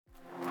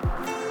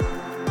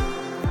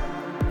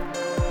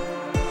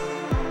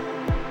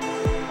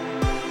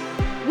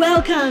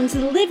Welcome to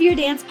the Live Your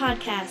Dance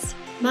podcast.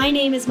 My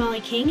name is Molly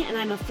King, and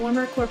I'm a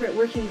former corporate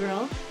working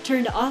girl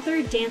turned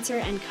author, dancer,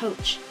 and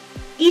coach.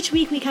 Each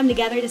week we come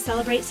together to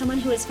celebrate someone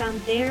who has found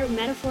their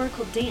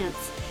metaphorical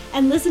dance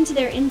and listen to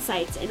their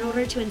insights in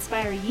order to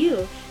inspire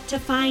you to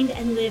find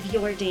and live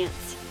your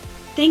dance.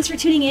 Thanks for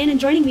tuning in and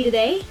joining me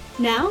today.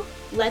 Now,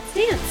 let's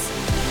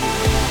dance.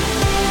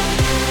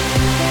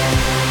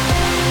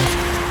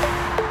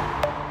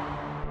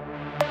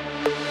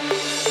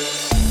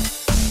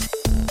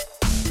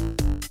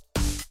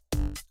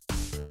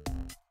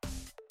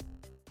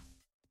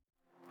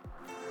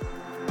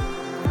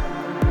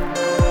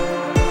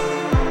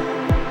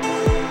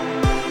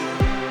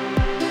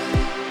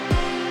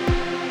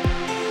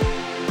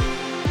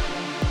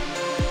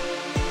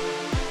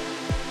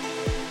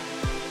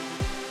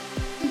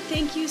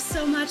 Thank you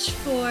so much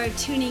for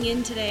tuning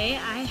in today.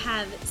 I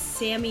have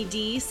Sammy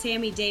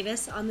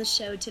Davis on the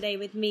show today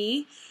with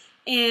me,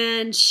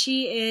 and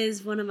she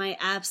is one of my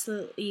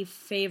absolutely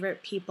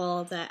favorite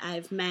people that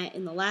I've met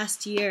in the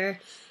last year.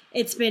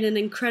 It's been an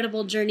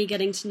incredible journey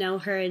getting to know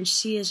her, and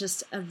she is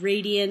just a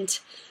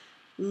radiant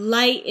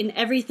light in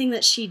everything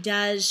that she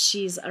does.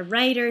 She's a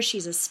writer,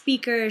 she's a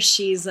speaker,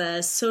 she's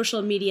a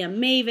social media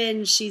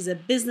maven, she's a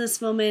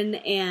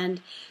businesswoman,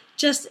 and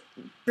just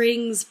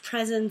brings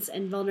presence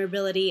and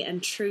vulnerability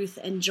and truth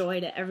and joy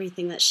to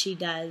everything that she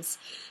does.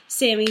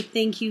 Sammy,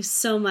 thank you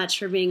so much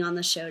for being on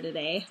the show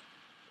today.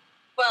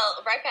 Well,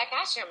 right back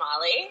at you,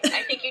 Molly.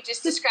 I think you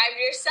just described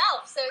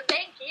yourself, so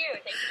thank you.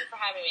 Thank you for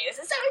having me. This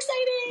is so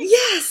exciting.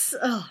 Yes!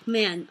 Oh,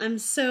 man, I'm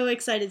so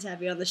excited to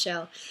have you on the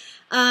show.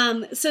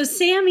 So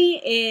Sammy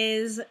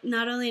is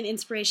not only an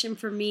inspiration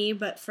for me,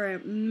 but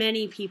for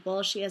many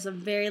people. She has a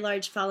very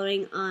large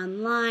following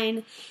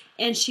online,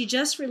 and she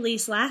just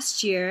released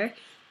last year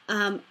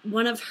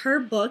one of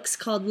her books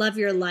called Love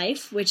Your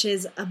Life, which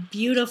is a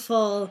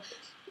beautiful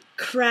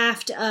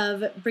craft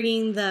of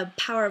bringing the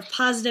power of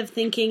positive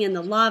thinking and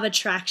the law of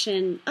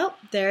attraction. Oh,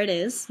 there it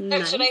is.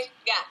 Nice. I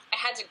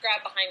had to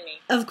grab behind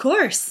me. Of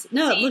course.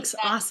 No, it looks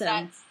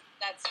awesome.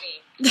 That's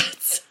me.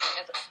 That's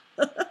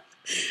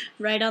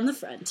right on the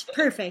front.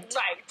 Perfect.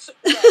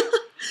 Right.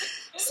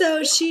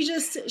 So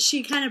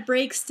she kind of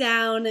breaks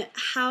down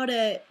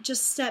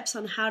steps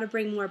on how to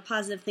bring more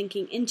positive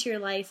thinking into your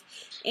life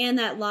and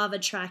that law of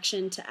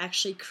attraction to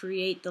actually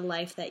create the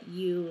life that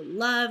you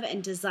love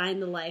and design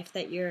the life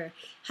that you're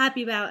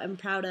happy about and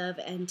proud of,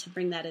 and to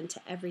bring that into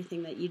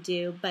everything that you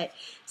do. But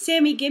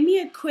Sammy, give me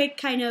a quick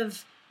kind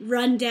of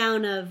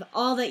rundown of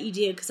all that you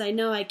do, because I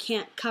know I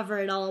can't cover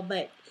it all,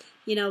 but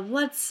you know,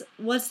 what's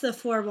the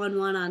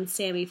 411 on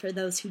Sammy for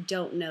those who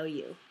don't know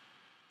you?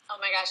 Oh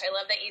my gosh, I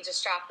love that you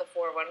just dropped the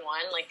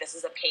 411 like this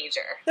is a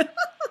pager.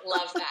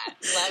 Love that.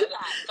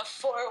 The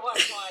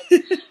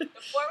 411.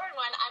 The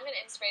 411, I'm an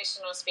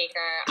inspirational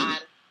speaker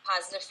on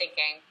positive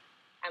thinking.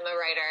 I'm a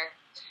writer.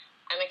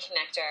 I'm a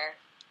connector.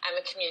 I'm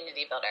a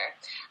community builder.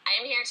 I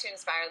am here to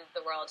inspire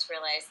the world to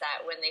realize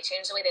that when they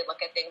change the way they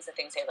look at things, the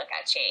things they look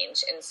at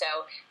change. And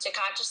so to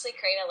consciously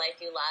create a life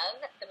you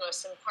love, the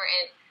most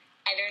important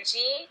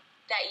energy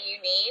that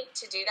you need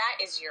to do that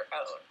is your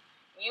own.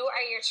 You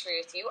are your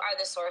truth. You are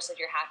the source of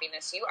your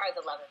happiness. You are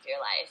the love of your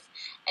life.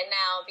 And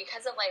now,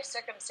 because of life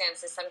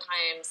circumstances,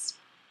 sometimes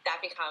that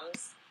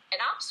becomes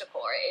an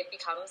obstacle, or it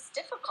becomes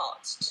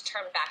difficult to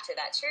turn back to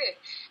that truth.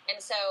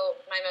 And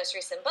so my most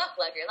recent book,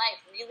 Love Your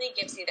Life, really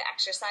gives you the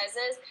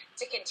exercises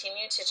to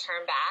continue to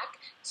turn back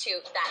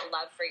to that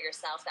love for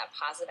yourself, that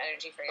positive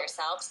energy for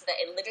yourself, so that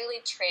it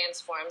literally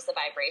transforms the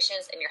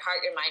vibrations in your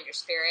heart, your mind, your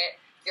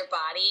spirit, your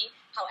body,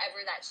 however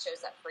that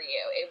shows up for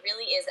you. It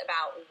really is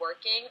about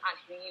working on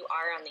who you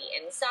are on the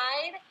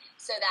inside,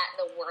 so that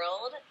the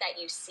world that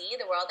you see,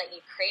 the world that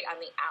you create on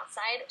the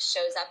outside,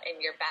 shows up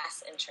in your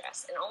best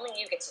interest. And only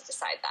you get to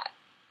decide that.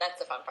 That's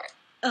the fun part.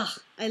 Oh,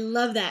 I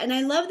love that. And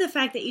I love the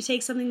fact that you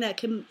take something that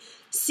can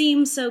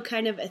seem so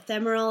kind of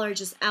ephemeral or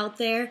just out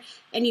there,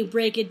 and you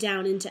break it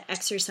down into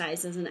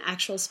exercises and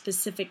actual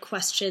specific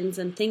questions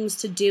and things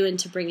to do and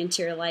to bring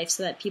into your life,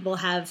 so that people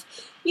have,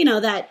 you know,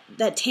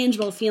 that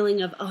tangible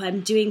feeling of, oh,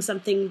 I'm doing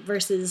something,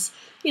 versus,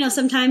 you know,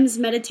 sometimes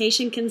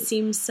meditation can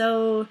seem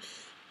so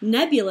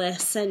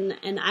nebulous and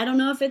I don't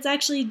know if it's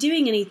actually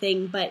doing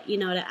anything, but, you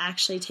know, to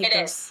actually take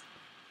those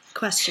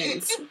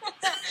questions.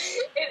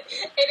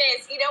 It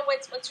is. You know,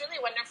 what's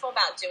really wonderful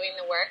about doing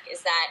the work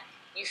is that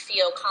you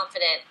feel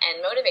confident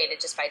and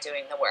motivated just by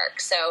doing the work.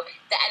 So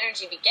the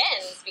energy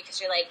begins because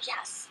you're like,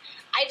 yes,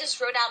 I just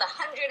wrote out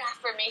 100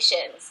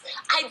 affirmations.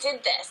 I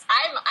did this.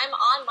 I'm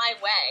on my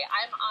way.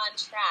 I'm on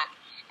track.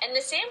 And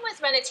the same with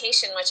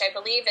meditation, which I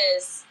believe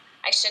is,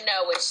 I should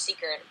know which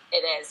secret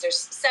it is. There's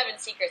 7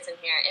 secrets in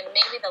here, and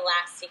maybe the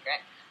last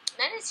secret.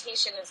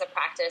 Meditation is a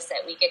practice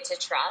that we get to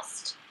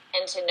trust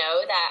and to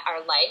know that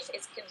our life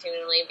is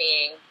continually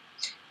being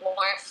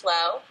more at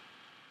flow,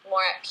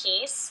 more at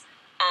peace.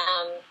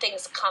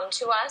 Things come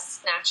to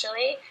us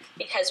naturally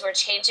because we're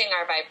changing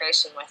our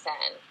vibration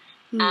within.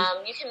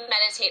 You can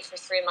meditate for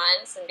 3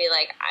 months and be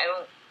like, I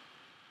don't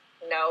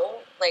know,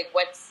 like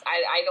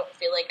I don't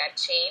feel like I've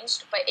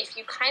changed. But if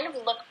you kind of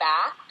look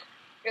back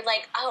you're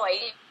like, oh,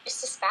 I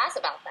used to spaz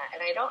about that,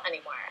 and I don't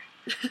anymore.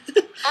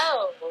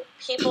 Oh,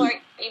 people are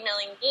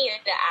emailing me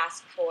to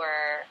ask for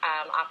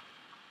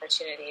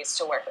opportunities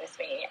to work with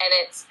me. And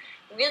it's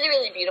really,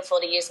 really beautiful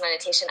to use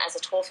meditation as a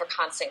tool for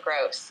constant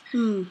growth.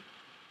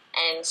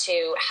 And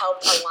to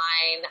help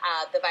align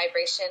the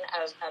vibration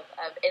of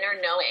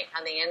inner knowing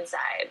on the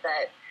inside.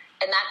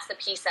 And that's the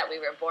piece that we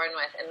were born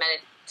with, and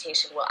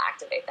meditation will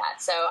activate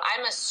that. So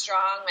I'm a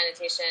strong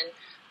meditation,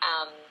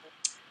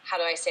 how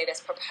do I say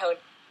this, proponent,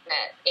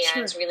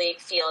 and really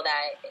feel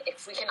that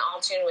if we can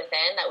all tune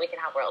within, that we can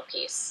have world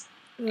peace.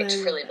 I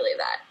truly believe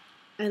that.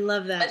 I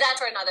love that. But that's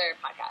for another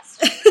podcast.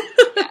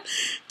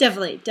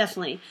 Yeah.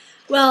 Definitely.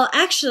 Well,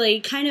 actually,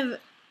 kind of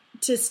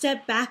to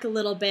step back a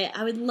little bit,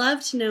 I would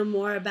love to know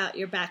more about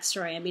your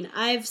backstory. I mean,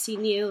 I've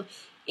seen you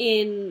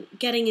in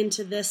getting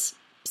into this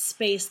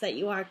space that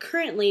you are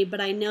currently, but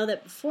I know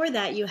that before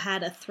that you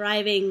had a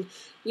thriving,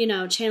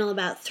 channel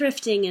about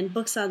thrifting and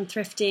books on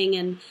thrifting,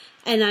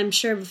 and I'm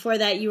sure before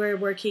that you were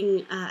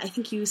working, I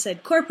think you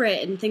said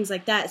corporate and things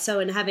like that. So,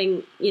 and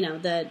having,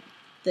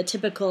 the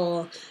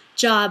typical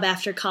job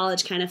after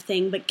college kind of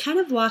thing, but kind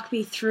of walk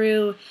me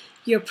through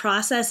your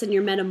process and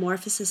your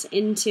metamorphosis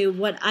into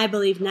what I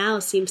believe now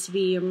seems to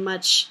be your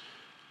much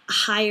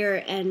higher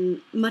and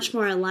much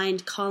more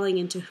aligned calling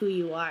into who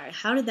you are.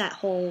 How did that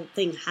whole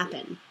thing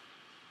happen?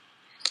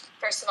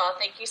 First of all,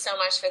 thank you so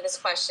much for this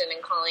question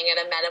and calling it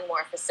a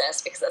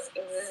metamorphosis, because that's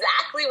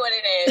exactly what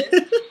it is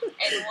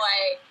and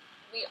what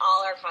we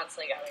all are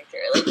constantly going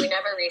through. Like, we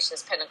never reach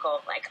this pinnacle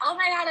of like, oh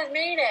my God, I've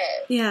made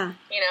it. Yeah.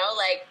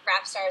 Like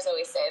rap stars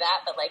always say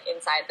that, but like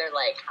inside they're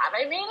like, have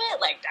I made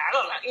it? Like, I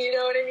don't know. You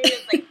know what I mean?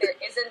 It's like there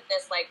isn't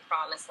this like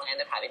promised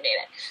land of having made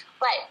it.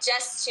 But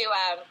just to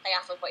play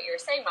off of what you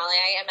were saying, Molly,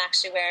 I am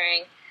actually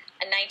wearing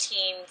a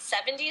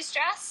 1970s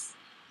dress.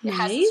 It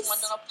has this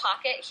one little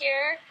pocket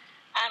here.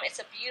 It's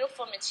a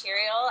beautiful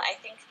material. I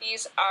think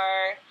these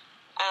are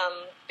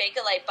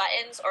Bakelite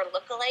buttons, or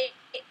lookalike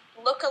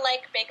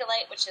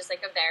Bakelite, which is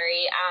like a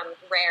very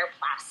rare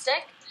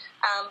plastic.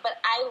 But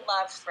I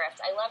love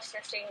thrift. I love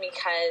thrifting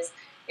because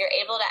you're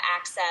able to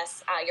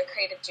access your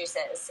creative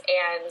juices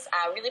and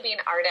really be an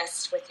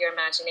artist with your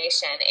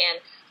imagination. And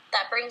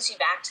that brings you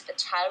back to the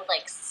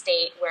childlike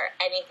state where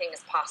anything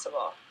is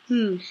possible.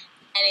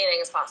 Anything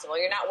is possible.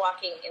 You're not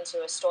walking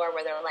into a store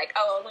where they're like,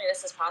 oh, only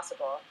this is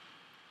possible.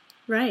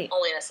 Right.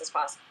 Only this is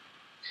possible.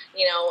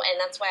 And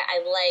that's why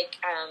I like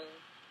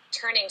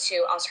turning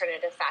to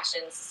alternative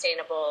fashion,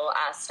 sustainable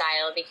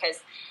style,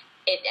 because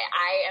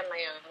I am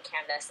my own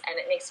canvas, and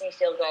it makes me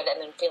feel good,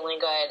 and then feeling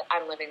good,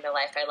 I'm living the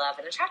life I love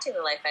and attracting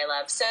the life I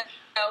love. So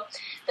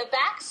the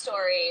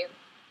backstory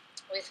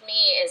with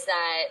me is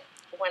that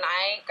when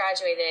I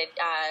graduated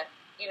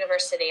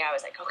university, I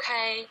was like,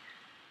 okay,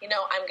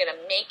 I'm going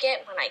to make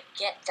it when I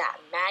get that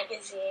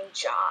magazine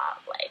job.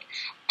 Like,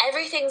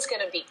 everything's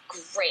going to be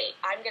great.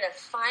 I'm going to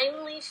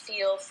finally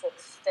feel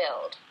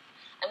fulfilled.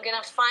 I'm going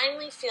to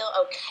finally feel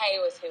okay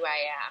with who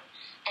I am.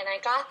 And I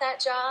got that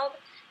job,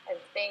 and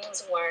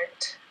things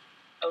weren't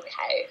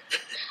okay.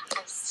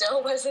 I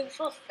still wasn't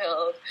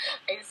fulfilled.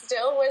 I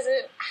still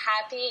wasn't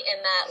happy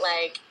in that,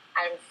 like,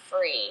 I'm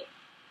free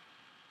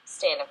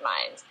state of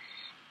mind.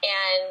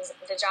 And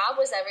the job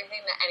was everything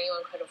that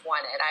anyone could have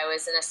wanted. I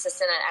was an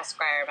assistant at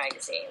Esquire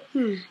magazine.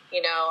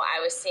 I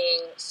was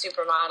seeing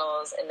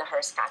supermodels in the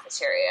Hearst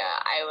cafeteria.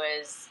 I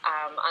was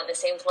on the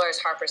same floor as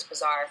Harper's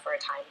Bazaar for a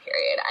time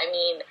period. I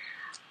mean,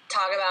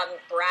 talk about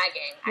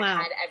bragging. Wow.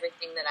 I had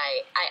everything that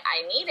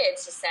I needed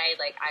to say,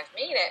 like, I've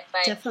made it.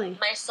 But definitely.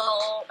 my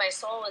soul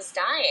was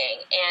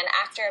dying. And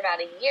after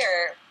about a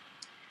year,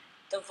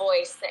 the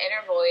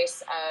inner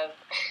voice of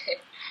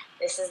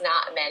this is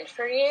not meant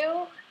for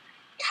you,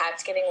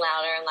 kept getting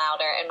louder and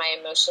louder, and my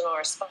emotional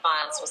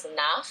response was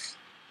enough.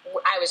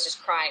 I was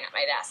just crying at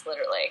my desk,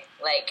 literally.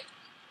 Like,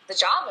 the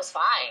job was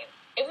fine.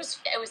 It was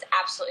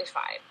absolutely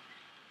fine.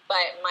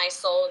 But my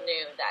soul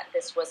knew that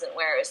this wasn't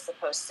where it was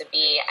supposed to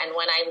be. And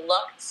when I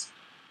looked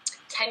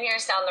 10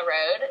 years down the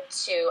road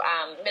to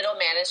middle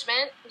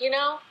management,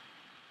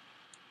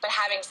 but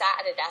having sat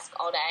at a desk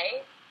all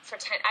day for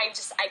 10,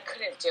 I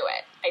couldn't do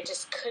it. I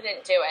just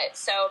couldn't do it.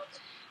 So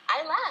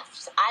I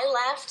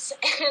left,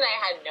 and I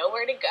had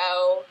nowhere to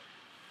go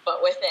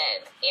but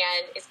within.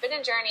 And it's been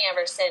a journey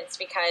ever since,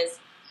 because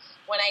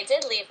when I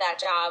did leave that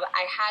job,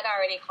 I had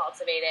already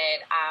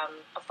cultivated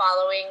a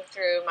following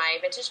through my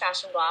vintage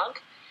fashion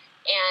blog,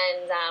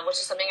 and which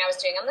is something I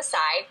was doing on the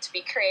side to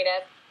be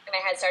creative. And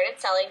I had started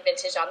selling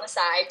vintage on the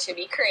side to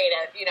be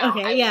creative.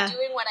 Okay, I was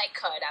doing what I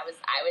could. I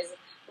was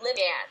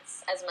living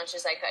dance as much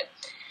as I could.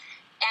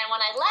 And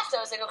when I left,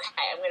 I was like,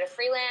 okay, I'm going to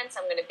freelance,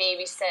 I'm going to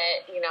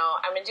babysit,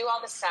 I'm going to do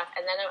all this stuff,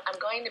 and then I'm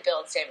going to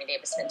build Sammy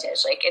Davis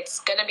Vintage. Like, it's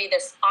going to be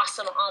this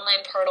awesome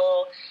online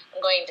portal. I'm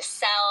going to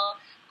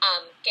sell.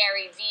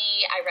 Gary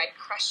Vee, I read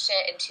Crushed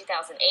It in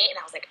 2008, and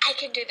I was like, I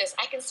can do this.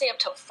 I can stay up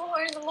till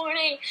 4 in the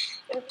morning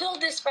and build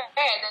this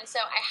brand. And so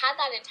I had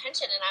that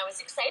intention, and I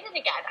was excited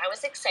again. I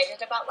was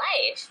excited about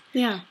life.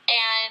 Yeah.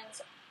 And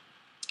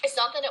it's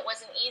not that it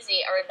wasn't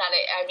easy, or that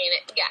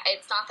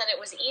it's not that it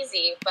was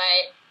easy,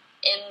 but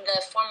in the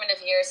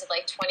formative years of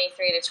like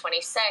 23 to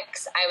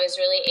 26, I was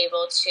really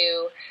able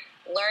to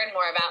learn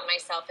more about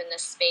myself in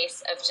this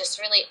space of just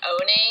really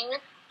owning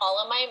all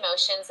of my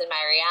emotions and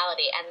my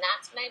reality. And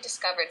that's when I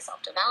discovered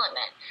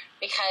self-development,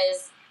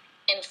 because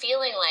in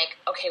feeling like,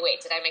 okay,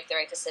 wait, did I make the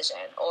right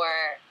decision?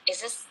 Or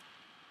is this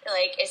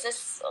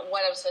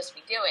what I'm supposed to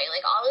be doing?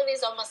 Like all of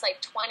these almost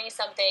like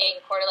 20-something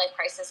quarter-life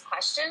crisis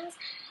questions,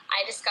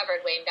 I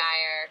discovered Wayne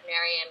Dyer,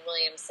 Marianne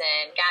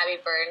Williamson,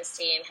 Gabby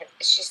Bernstein.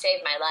 She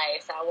saved my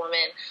life, that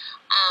woman.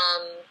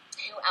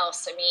 Who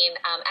else? I mean,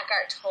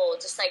 Eckhart Tolle,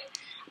 just like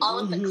all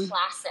of the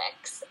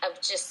classics of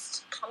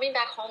just coming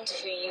back home to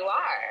who you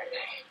are.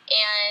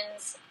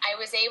 And I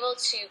was able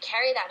to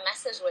carry that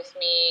message with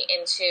me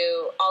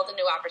into all the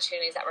new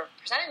opportunities that were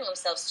presenting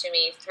themselves to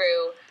me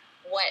through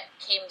what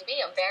came to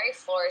be a very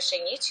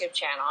flourishing YouTube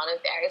channel and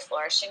a very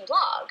flourishing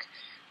blog.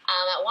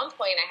 At one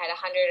point, I had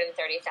 130,000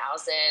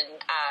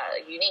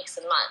 uniques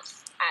a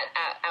month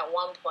at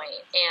one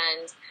point.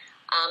 And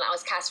I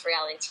was cast for a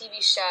reality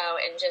TV show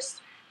and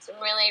just some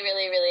really,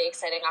 really, really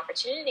exciting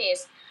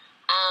opportunities.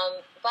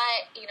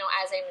 But, you know,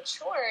 as I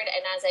matured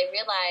and as I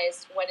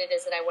realized what it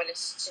is that I wanted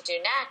to do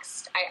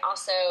next, I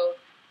also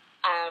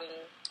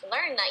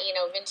learned that, you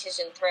know,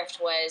 vintage and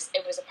thrift was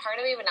a part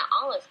of me, but not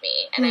all of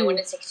me. And I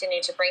wanted to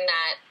continue to bring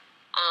that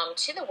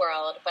to the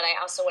world, but I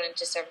also wanted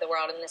to serve the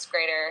world in this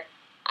greater,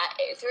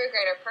 through a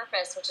greater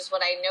purpose, which is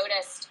what I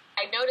noticed.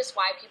 I noticed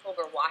why people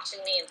were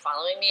watching me and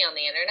following me on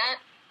the internet,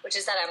 which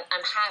is that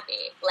I'm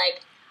happy.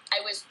 Like,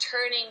 I was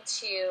turning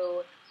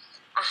to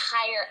a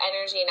higher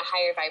energy and a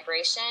higher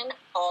vibration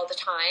all the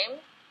time,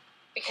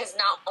 because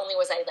not only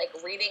was I like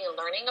reading and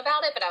learning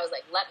about it, but I was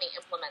like, let me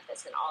implement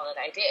this in all that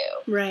I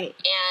do. Right.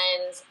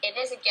 And it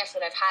is a gift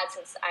that I've had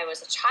since I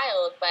was a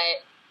child,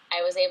 but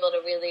I was able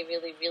to really,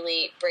 really,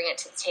 really bring it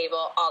to the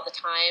table all the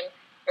time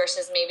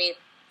versus maybe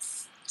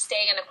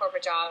staying in a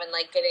corporate job and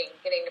like getting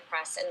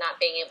depressed and not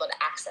being able to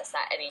access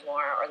that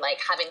anymore, or like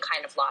having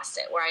kind of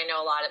lost it, where I know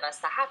a lot of us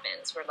that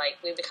happens. We're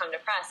like, we become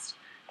depressed.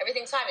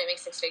 Everything's fine. We make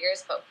 6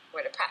 figures, but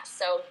we're depressed.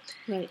 So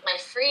my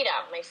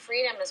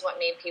freedom is what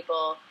made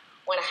people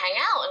want to hang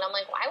out. And I'm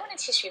like, well, I want to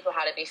teach people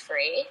how to be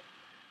free.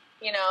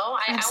 You know,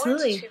 I want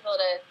to teach people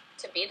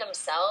to be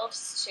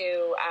themselves,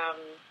 to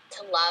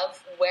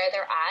love where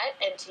they're at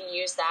and to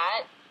use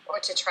that, or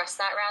to trust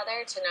that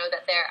rather, to know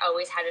that they're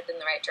always headed in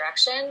the right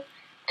direction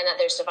and that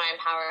there's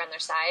divine power on their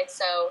side.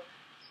 So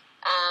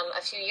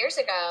a few years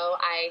ago,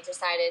 I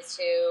decided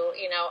to,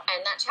 you know,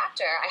 end that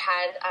chapter. I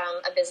had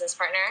a business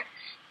partner,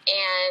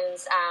 and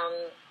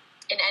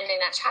in ending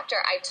that chapter,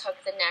 I took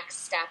the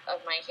next step of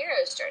my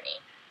hero's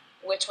journey,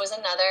 which was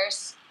another,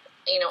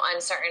 you know,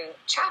 uncertain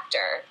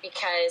chapter,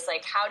 because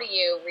like, how do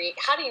you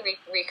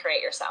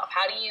recreate yourself?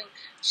 How do you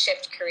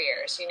shift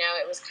careers? You know,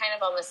 it was kind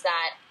of almost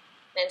that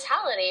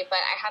mentality, but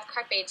I have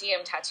Carpe Diem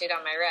tattooed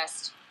on my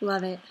wrist.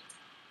 Love it.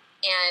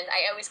 And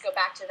I always go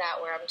back to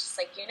that, where I'm just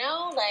like, you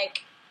know,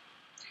 like,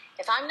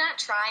 if I'm not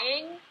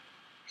trying,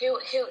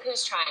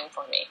 who's trying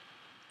for me?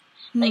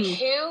 Like,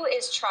 who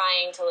is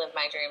trying to live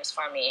my dreams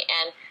for me?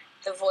 And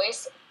the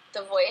voice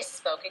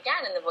spoke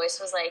again, and the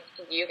voice was like,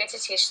 you get to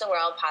teach the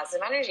world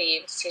positive energy. You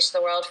get to teach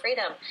the world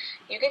freedom.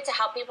 You get to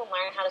help people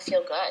learn how to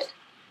feel good.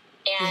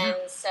 And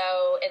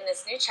so in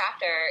this new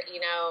chapter, you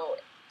know,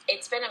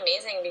 it's been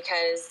amazing,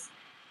 because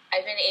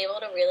I've been able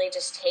to really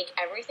just take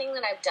everything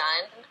that I've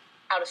done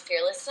out of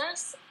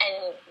fearlessness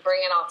and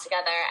bring it all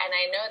together. And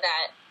I know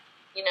that,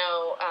 you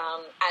know,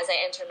 as I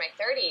enter my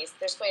 30s,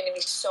 there's going to be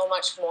so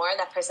much more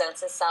that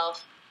presents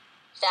itself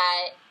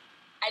that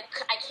I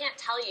can't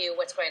tell you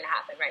what's going to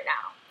happen right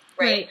now.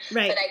 Right.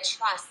 But I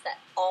trust that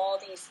all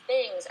these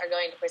things are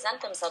going to present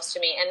themselves to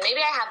me. And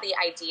maybe I have the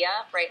idea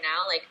right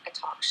now, like a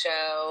talk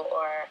show,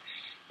 or,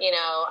 you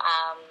know,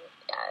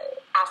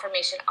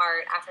 affirmation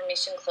art,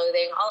 affirmation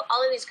clothing,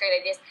 all of these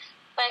great ideas.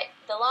 But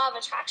the law of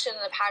attraction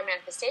and the power of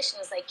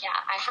manifestation is like, yeah,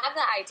 I have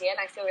the idea and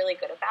I feel really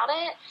good about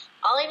it.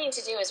 All I need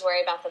to do is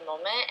worry about the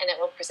moment, and it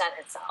will present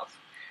itself.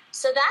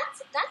 So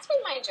that's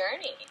been my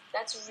journey.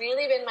 That's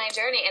really been my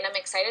journey, and I'm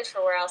excited for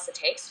where else it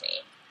takes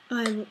me.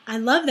 I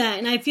love that,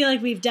 and I feel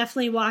like we've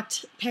definitely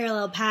walked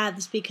parallel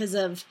paths, because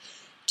of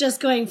just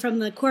going from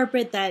the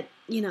corporate that,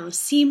 you know,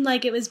 seemed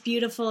like it was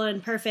beautiful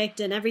and perfect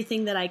and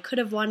everything that I could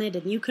have wanted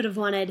and you could have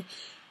wanted,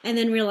 and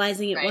then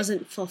realizing it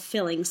wasn't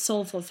fulfilling,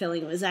 soul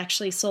fulfilling. It was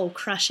actually soul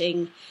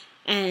crushing.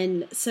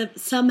 And so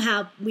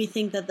somehow we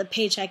think that the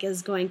paycheck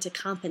is going to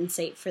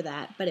compensate for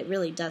that, but it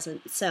really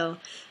doesn't. So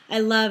I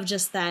love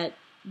just that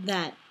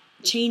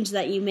change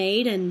that you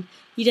made, and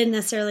you didn't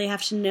necessarily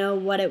have to know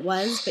what it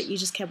was, but you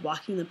just kept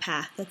walking the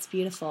path. That's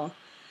beautiful.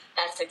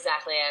 That's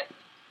exactly it.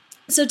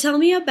 So tell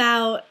me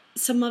about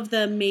some of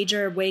the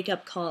major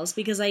wake-up calls,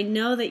 because I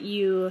know that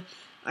you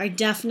are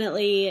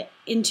definitely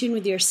in tune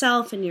with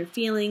yourself and your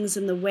feelings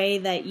and the way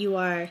that you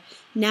are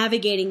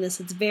navigating this.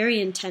 It's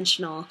very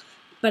intentional,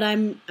 but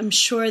I'm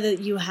sure that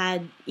you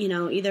had, you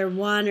know, either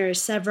one or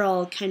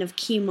several kind of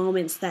key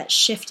moments that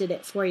shifted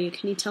it for you.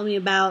 Can you tell me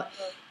about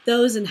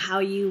those and how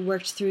you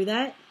worked through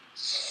that?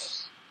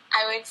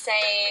 I would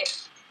say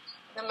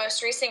the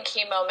most recent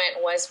key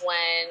moment was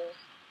when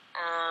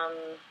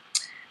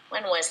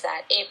when was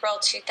that? April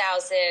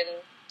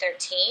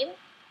 2013.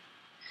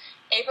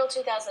 April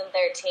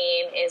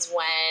 2013 is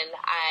when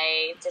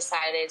I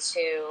decided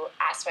to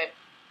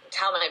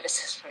tell my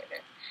business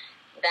partner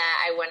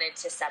that I wanted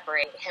to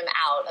separate him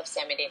out of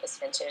Sammy Davis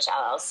Vintage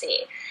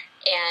LLC.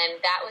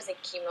 And that was a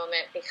key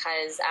moment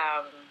because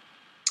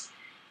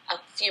a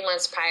few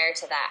months prior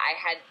to that,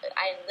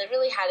 I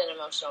literally had an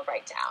emotional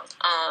breakdown.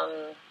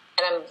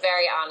 And I'm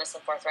very honest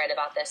and forthright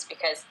about this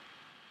because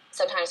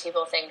sometimes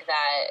people think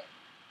that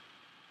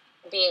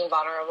being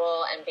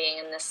vulnerable and being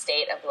in this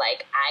state of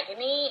like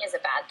agony is a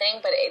bad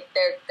thing, but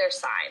they're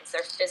signs.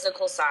 They're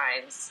physical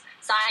signs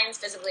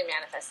physically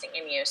manifesting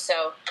in you.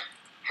 So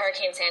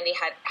Hurricane Sandy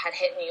had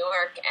hit New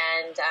York,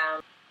 and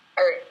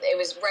or it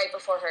was right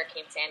before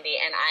Hurricane Sandy,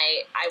 and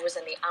I was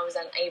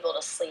unable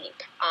to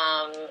sleep.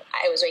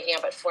 I was waking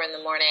up at 4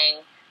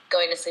 a.m,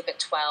 going to sleep at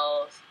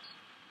 12.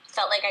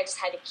 Felt like I just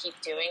had to keep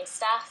doing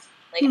stuff.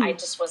 Like I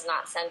just was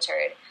not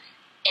centered,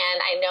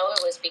 and I know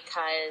it was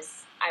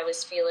because I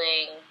was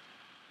feeling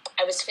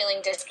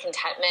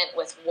discontentment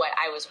with what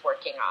I was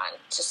working on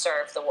to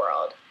serve the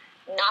world.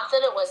 Not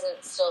that it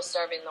wasn't still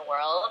serving the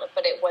world,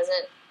 but it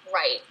wasn't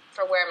right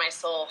for where my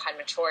soul had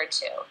matured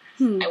to.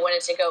 I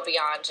wanted to go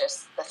beyond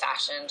just the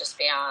fashion, just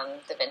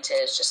beyond the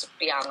vintage, just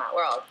beyond that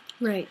world.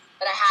 Right.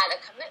 But I had a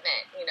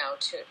commitment,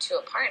 to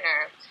a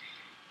partner.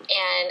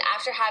 And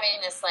after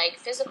having this like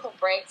physical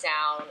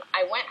breakdown,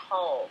 I went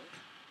home.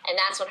 And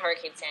that's when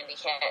Hurricane Sandy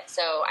hit.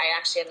 So I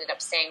actually ended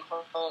up staying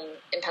home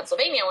in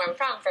Pennsylvania, where I'm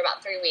from, for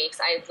about 3 weeks.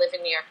 I live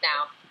in New York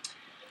now.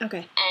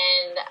 Okay.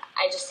 And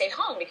I just stayed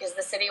home because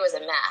the city was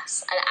a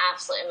mess, an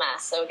absolute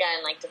mess. So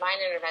again, like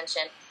divine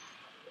intervention.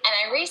 And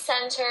I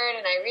recentered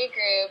and I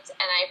regrouped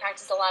and I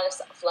practiced a lot of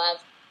self-love.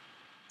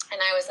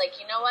 And I was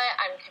like, you know what?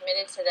 I'm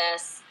committed to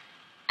this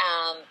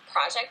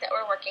project that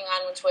we're working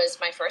on, which was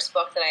my first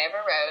book that I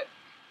ever wrote.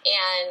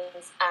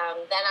 And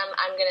then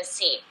I'm going to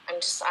see.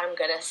 I'm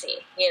going to see.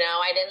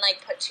 I didn't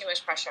like put too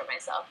much pressure on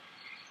myself.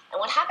 And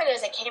what happened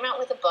is I came out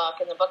with a book,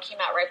 and the book came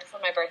out right before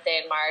my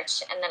birthday in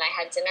March. And then I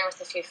had dinner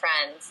with a few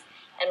friends.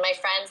 And my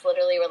friends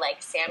literally were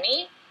like,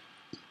 Sammy,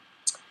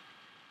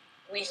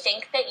 we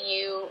think that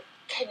you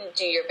can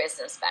do your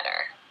business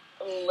better.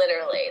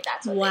 Literally,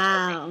 that's what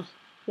they told me.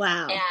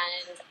 Wow.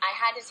 And I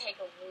had to take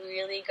a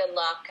really good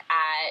look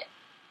at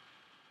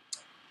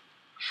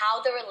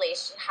how the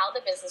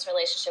business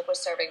relationship was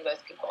serving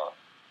both people.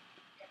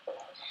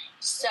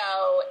 So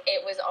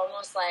it was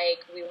almost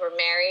like we were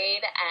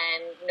married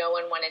and no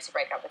one wanted to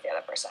break up with the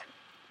other person.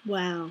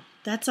 Wow.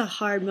 That's a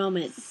hard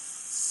moment.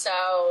 So,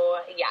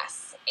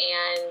 yes.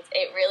 And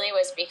it really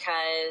was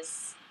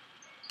because,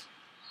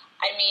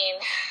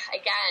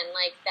 again,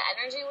 like the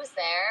energy was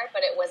there,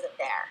 but it wasn't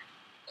there.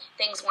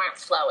 Things weren't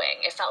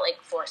flowing. It felt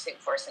like forcing.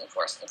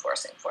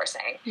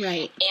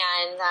 Right.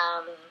 And,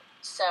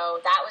 so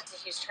that was a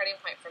huge turning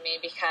point for me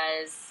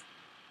because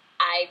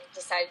I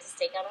decided to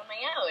stake out on my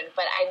own.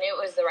 But I knew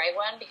it was the right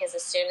one because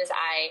as soon as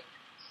I,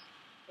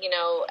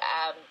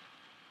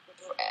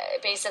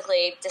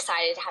 basically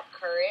decided to have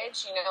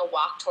courage,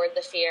 walk toward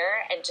the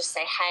fear and just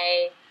say,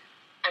 hey,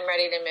 I'm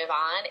ready to move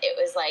on, it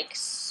was like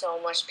so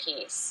much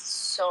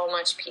peace.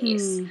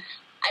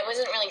 I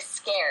wasn't really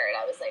scared.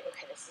 I was like,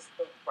 okay, this is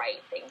the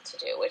right thing to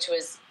do, which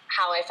was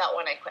how I felt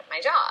when I quit my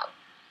job.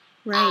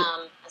 Right.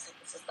 I was like,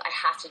 I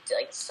have to do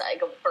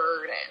like a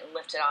bird and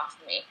lift it off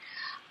of me.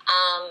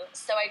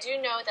 So I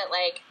do know that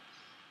like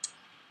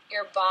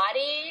your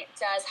body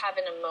does have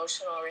an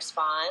emotional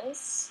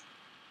response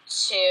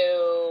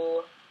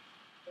to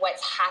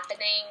what's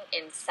happening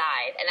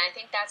inside. And I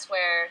think that's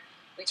where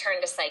we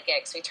turn to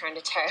psychics, we turn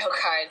to tarot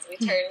cards, we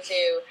turn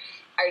to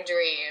our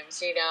dreams,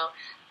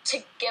 to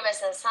give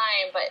us a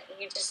sign. But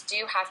you just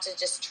do have to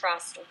just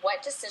trust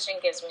what decision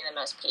gives me the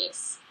most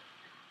peace.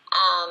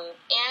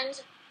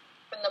 And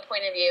from the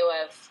point of view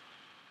of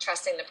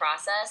trusting the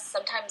process,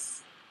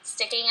 sometimes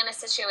sticking in a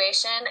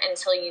situation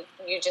until you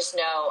just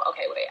know,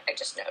 okay, wait, I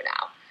just know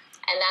now.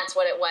 And that's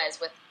what it was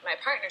with my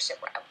partnership.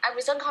 I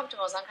was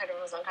uncomfortable,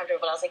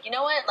 but I was like, you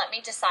know what? Let me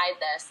decide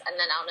this, and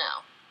then I'll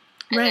know.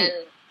 And then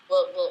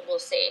we'll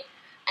see.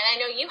 And I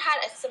know you had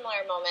a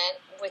similar moment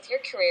with your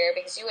career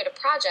because you had a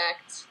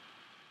project,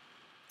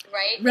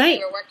 right? That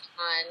you were working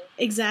on.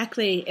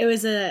 Exactly. It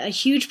was a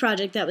huge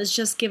project that was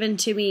just given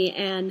to me,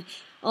 and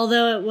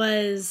although it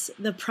was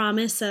the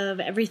promise of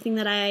everything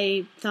that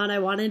I thought I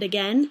wanted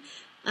again,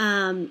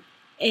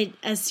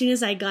 as soon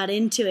as I got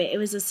into it, it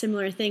was a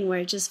similar thing where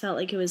it just felt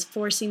like it was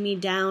forcing me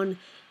down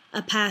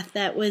a path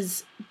that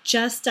was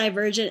just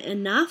divergent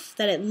enough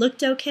that it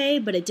looked okay,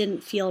 but it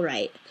didn't feel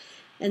right.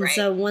 And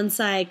so once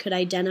I could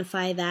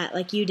identify that,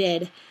 like you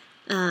did,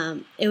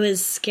 it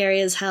was scary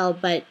as hell.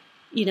 But,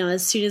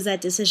 as soon as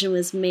that decision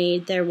was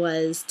made, there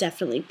was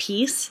definitely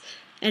peace.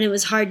 And it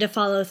was hard to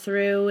follow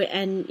through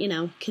and,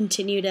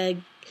 continue to,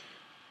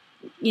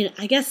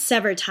 I guess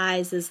sever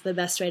ties is the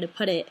best way to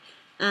put it.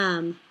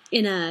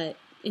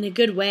 In a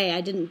good way.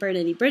 I didn't burn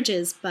any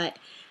bridges, but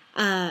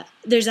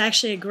there's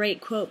actually a great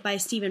quote by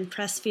Stephen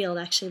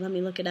Pressfield. Actually, let me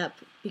look it up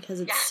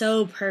because it's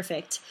so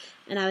perfect.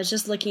 And I was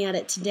just looking at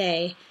it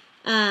today.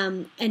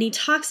 And he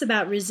talks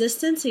about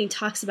resistance and he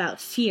talks about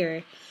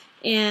fear.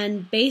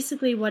 And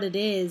basically what it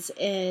is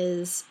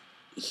if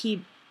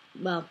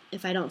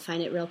I don't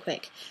find it real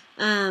quick,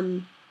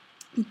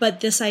 but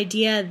this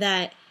idea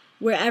that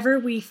wherever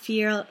we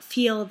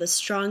feel the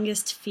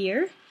strongest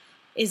fear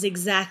is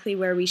exactly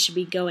where we should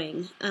be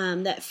going.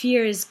 That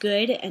fear is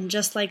good, and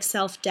just like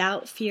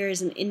self-doubt, fear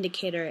is an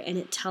indicator, and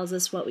it tells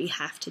us what we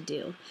have to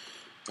do.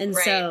 And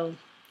so,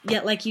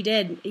 yeah, like you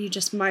did, you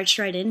just marched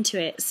right into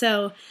it.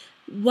 So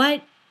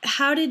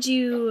how did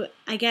you,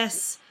 I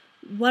guess,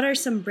 what are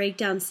some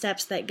breakdown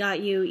steps that got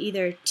you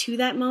either to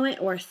that moment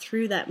or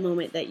through that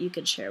moment that you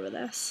could share with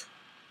us?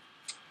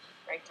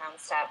 Breakdown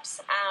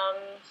steps.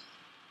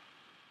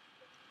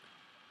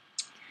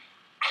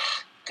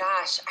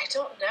 Gosh, I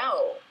don't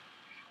know.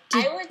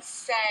 I would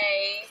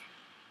say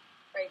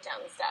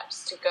breakdown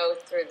steps to go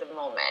through the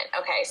moment.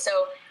 Okay,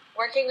 so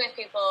working with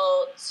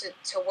people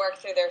to work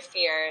through their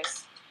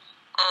fears.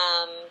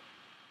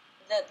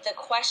 The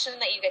question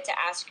that you get to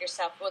ask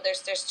yourself, well,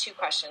 there's two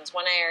questions.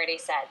 One I already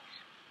said.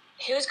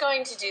 Who's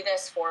going to do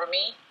this for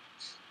me?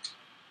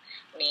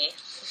 Me.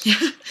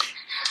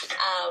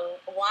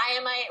 Why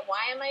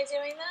am I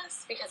doing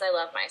this? Because I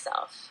love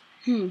myself.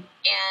 And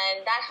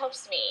that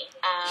helps me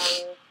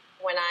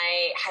when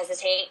I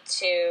hesitate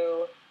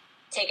to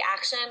take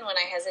action, when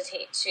I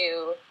hesitate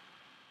to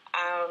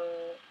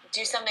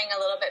do something a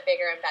little bit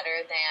bigger and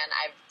better than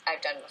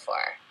I've done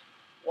before.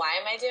 Why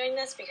am I doing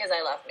this? Because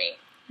I love me.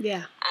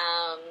 Yeah.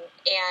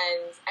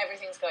 And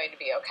everything's going to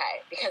be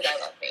okay because I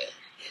love me.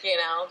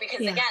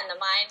 Because again, the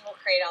mind will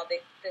create all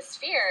this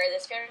fear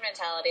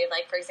mentality of,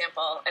 like, for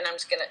example, and I'm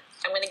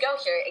going to go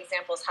here.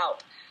 Examples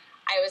help.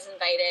 I was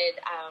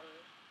invited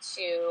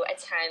to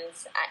attend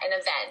an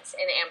event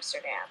in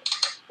Amsterdam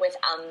with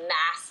a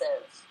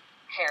massive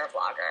hair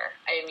blogger.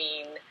 I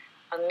mean,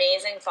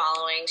 amazing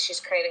following.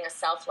 She's creating a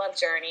self-love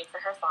journey for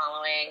her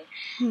following.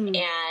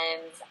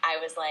 And I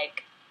was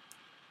like,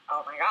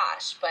 oh my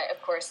gosh. But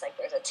of course, like,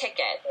 there's a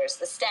ticket, there's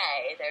the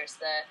stay, there's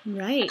the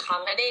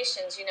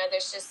accommodations,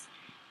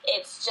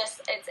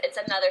 it's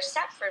another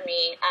step for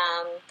me.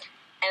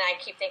 And I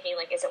keep thinking,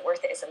 like, is it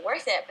worth it? Is it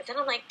worth it? But then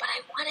I'm like, but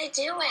I want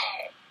to do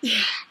it.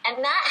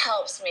 And that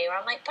helps me, where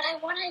I'm like, but I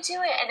want to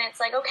do it. And it's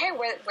like, okay,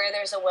 where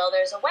there's a will,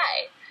 there's a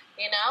way.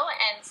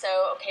 And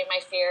so, okay, my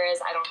fear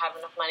is I don't have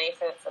enough money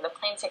for the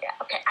plane ticket.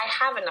 Okay, I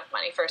have enough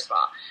money, first of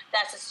all.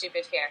 That's a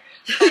stupid fear.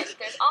 But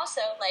there's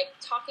also, like,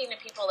 talking to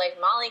people like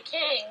Molly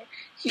King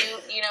who,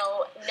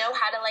 know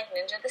how to, like,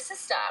 ninja the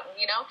system,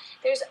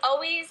 There's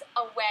always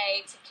a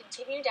way to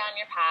continue down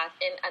your path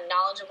in a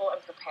knowledgeable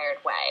and prepared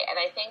way. And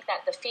I think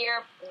that the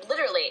fear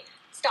literally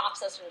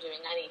stops us from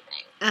doing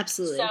anything.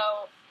 Absolutely.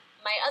 So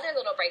my other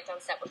little breakdown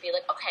step would be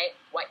like, okay,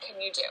 what can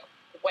you do?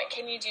 What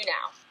can you do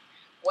now?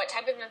 What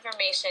type of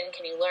information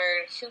can you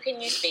learn? Who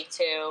can you speak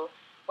to?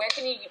 Where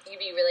can you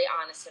be really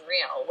honest and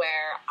real?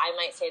 Where I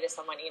might say to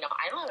someone,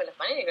 I don't have enough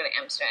money to go to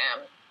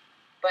Amsterdam,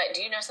 but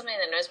do you know somebody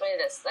that knows somebody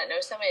that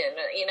knows somebody that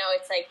knows,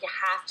 it's like you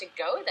have to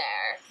go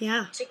there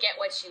to get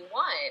what you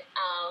want,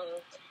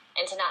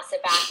 and to not sit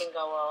back and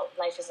go, well,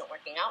 life isn't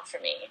working out for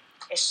me.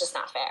 It's just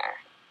not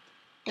fair.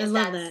 I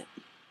love that.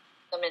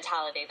 The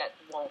mentality that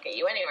won't get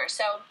you anywhere.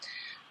 So,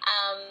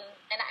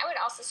 and I would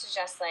also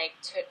suggest, like,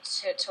 to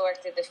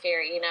work through the fear.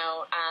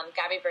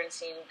 Gabby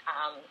Bernstein,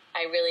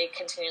 I really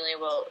continually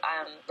will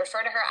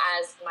refer to her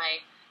as my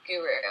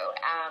guru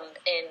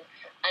in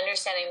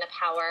understanding the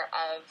power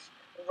of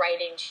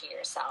writing to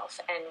yourself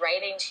and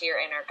writing to your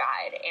inner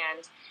guide.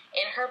 And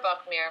in her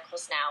book,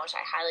 Miracles Now, which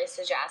I highly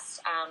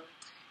suggest,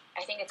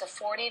 I think it's a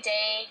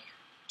 40-day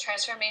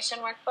transformation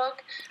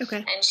workbook. Okay.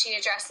 And she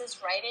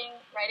addresses writing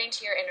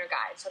to your inner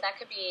guide. So that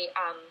could be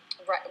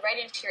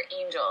writing to your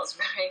angels,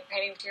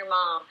 writing to your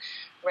mom,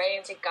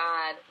 writing to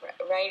God,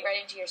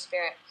 writing to your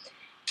spirit,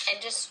 and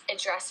just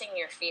addressing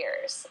your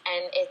fears.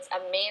 And it's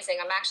amazing.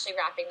 I'm actually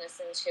wrapping this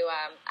into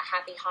a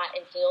Happy, Hot,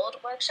 and Healed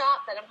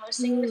workshop that I'm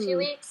hosting in a few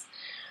weeks.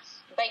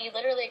 But you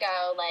literally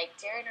go, like,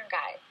 dear inner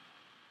guide,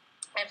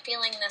 I'm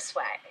feeling this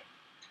way.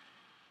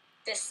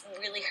 This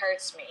really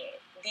hurts me.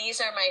 These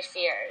are my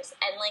fears.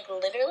 And, like,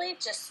 literally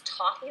just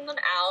talking them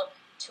out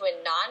to a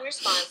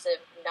non-responsive,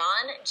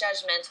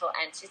 non-judgmental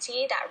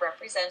entity that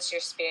represents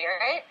your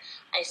spirit,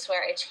 I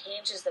swear it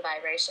changes the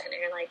vibration.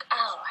 And you're like,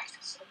 oh, I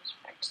feel so much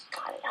better. I just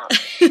got it out.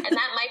 And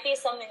that might be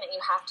something that you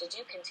have to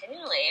do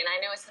continually. And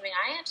I know it's something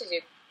I have to do,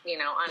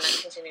 on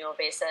a continual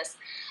basis,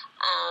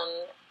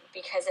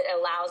 because it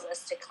allows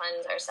us to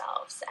cleanse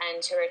ourselves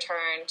and to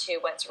return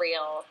to what's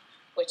real,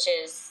 which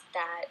is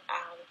that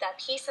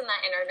peace and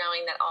that inner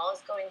knowing that all is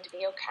going to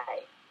be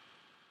okay.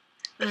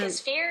 Because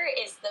fear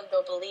is the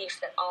belief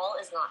that all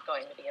is not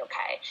going to be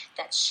okay,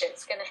 that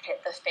shit's going to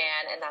hit the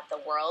fan, and that the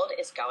world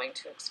is going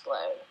to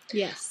explode.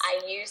 Yes.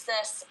 I use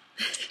this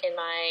in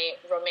my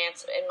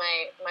romantic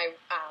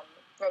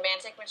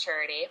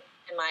maturity,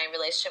 in my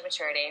relationship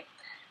maturity.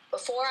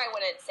 Before, I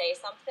wouldn't say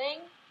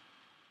something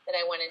that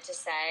I wanted to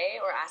say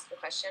or ask a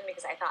question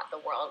because I thought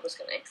the world was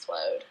going to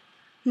explode.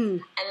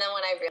 And then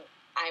when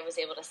I was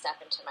able to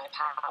step into my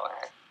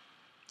power.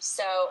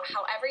 So,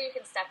 however you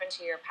can step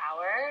into your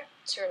power,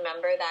 to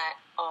remember that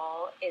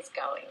all is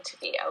going to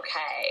be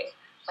okay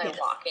by Yes.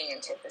 walking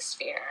into the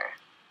sphere.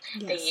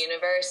 Yes. The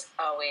universe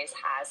always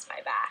has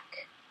my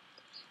back.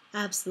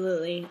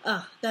 Absolutely.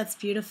 Oh, that's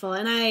beautiful.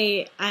 And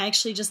I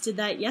actually just did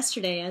that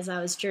yesterday as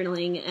I was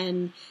journaling,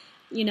 and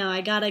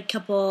I got a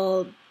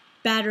couple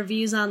bad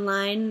reviews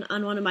online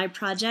on one of my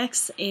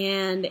projects,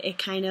 and it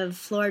kind of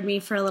floored me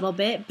for a little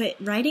bit, but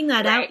writing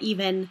that out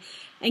even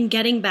and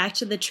getting back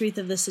to the truth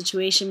of the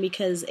situation,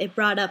 because it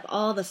brought up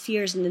all the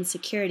fears and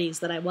insecurities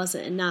that I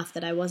wasn't enough,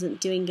 that I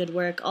wasn't doing good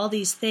work, all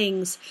these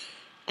things.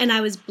 And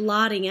I was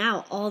blotting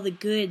out all the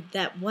good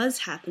that was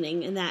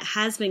happening and that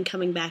has been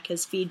coming back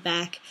as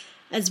feedback,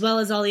 as well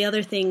as all the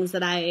other things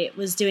that I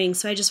was doing.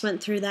 So I just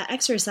went through that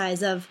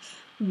exercise of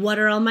what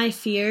are all my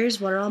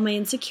fears, what are all my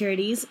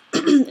insecurities,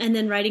 and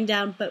then writing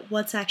down, but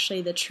what's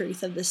actually the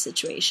truth of the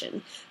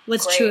situation?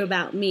 What's true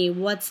about me?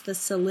 What's the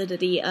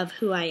solidity of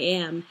who I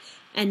am?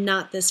 And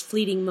not this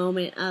fleeting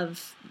moment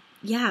of,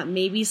 yeah,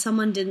 maybe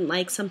someone didn't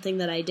like something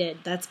that I did.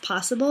 That's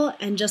possible.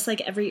 And just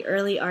like every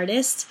early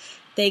artist,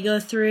 they go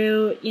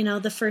through,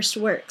 the first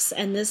works.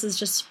 And this is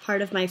just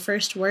part of my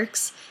first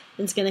works.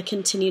 And it's going to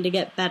continue to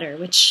get better,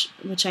 which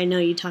I know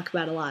you talk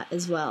about a lot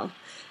as well.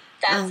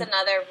 That's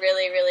another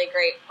really, really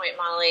great point,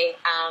 Molly.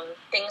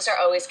 Things are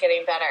always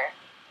getting better.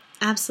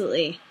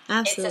 Absolutely.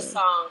 It's a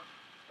song.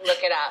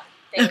 Look it up.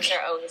 Things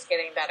are always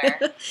getting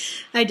better.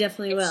 I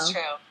definitely will. It's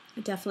true. I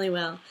definitely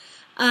will.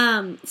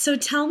 So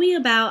tell me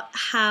about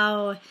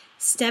how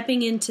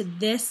stepping into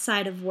this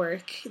side of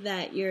work,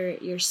 that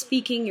you're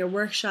speaking, your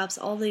workshops,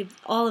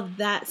 all of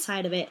that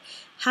side of it,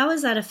 how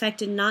has that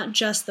affected not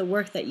just the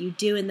work that you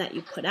do and that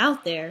you put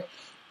out there,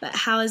 but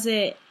how has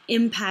it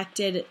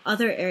impacted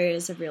other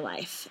areas of your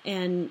life,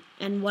 and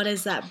what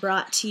has that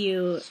brought to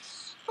you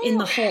in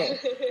the whole?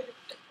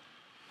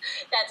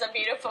 That's a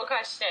beautiful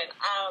question.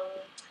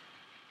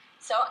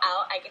 So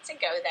I get to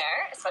go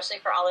there, especially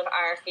for all of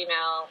our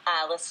female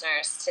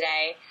listeners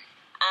today.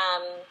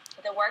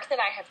 The work that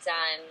I have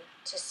done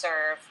to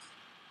serve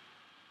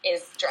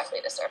is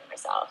directly to serve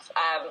myself.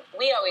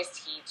 We always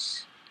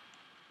teach,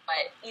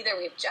 but either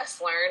we've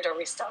just learned or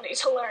we still need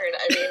to learn.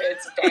 I mean,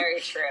 it's very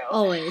true.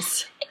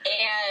 Always.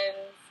 And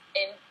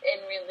in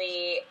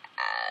really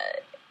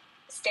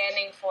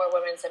standing for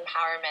women's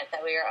empowerment,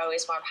 that we are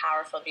always more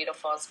powerful,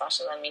 beautiful, and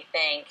special than we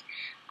think,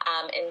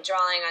 and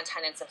drawing on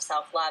tenets of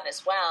self-love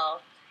as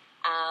well.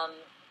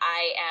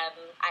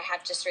 I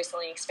have just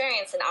recently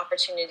experienced an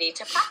opportunity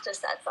to practice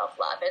that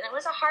self-love, and it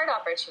was a hard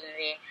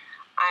opportunity.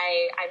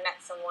 I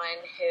met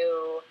someone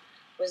who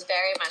was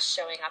very much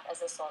showing up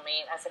as a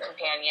soulmate, as a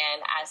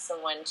companion, as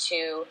someone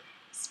to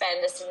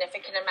spend a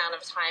significant amount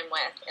of time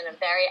with in a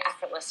very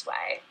effortless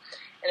way,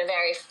 in a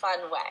very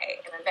fun way,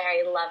 in a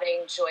very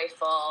loving,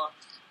 joyful,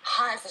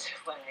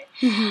 positive way.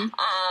 Mm-hmm.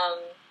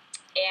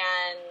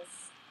 And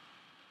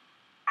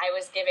I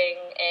was giving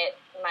it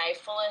my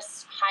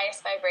fullest,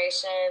 highest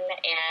vibration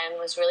and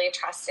was really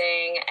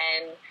trusting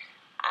and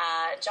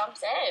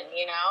jumped in,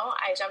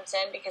 I jumped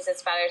in because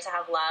it's better to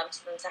have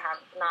loved than to have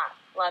not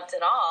loved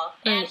at all.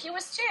 And he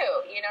was too,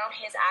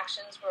 his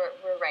actions were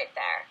right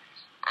there.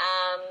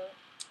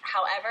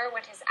 However,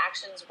 when his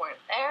actions weren't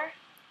there,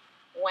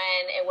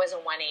 when it was a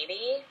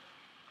 180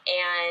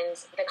 and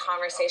the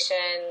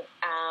conversation,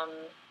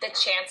 the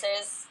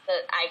chances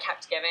that I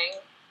kept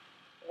giving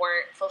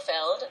weren't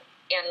fulfilled,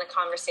 and the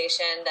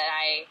conversation that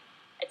I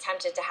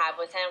attempted to have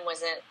with him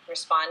wasn't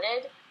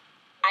responded,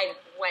 I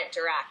went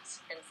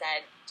direct and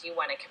said, do you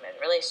want to commit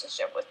a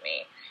relationship with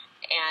me?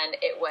 And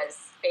it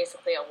was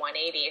basically a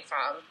 180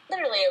 from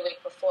literally a week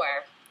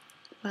before.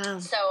 Wow.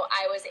 So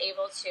I was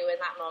able to, in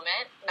that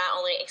moment, not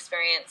only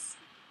experience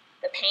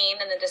the pain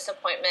and the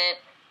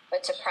disappointment,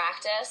 but to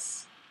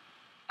practice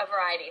a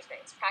variety of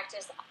things.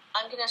 Practice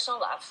unconditional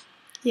love.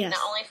 Yes.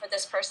 Not only for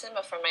this person,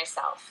 but for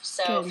myself.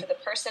 So for the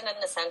person, in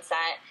the sense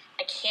that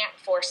I can't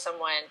force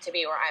someone to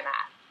be where I'm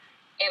at.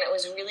 And it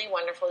was really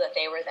wonderful that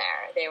they were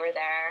there. They were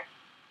there.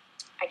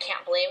 I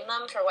can't blame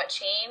them for what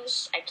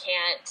changed. I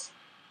can't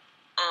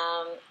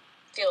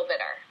feel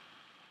bitter.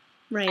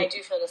 Right. I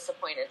do feel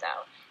disappointed,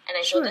 though. And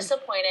I feel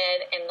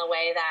disappointed in the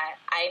way that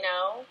I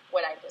know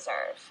what I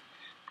deserve.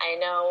 I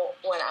know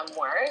what I'm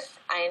worth.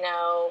 I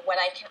know what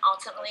I can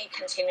ultimately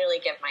continually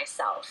give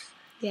myself.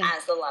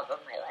 As the love of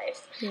my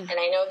life. And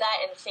I know that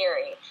in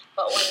theory,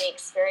 but when the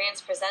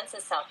experience presents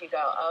itself, you go,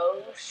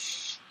 oh,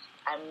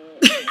 I'm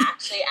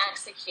actually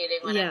executing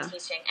what I'm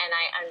teaching, and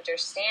I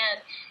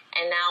understand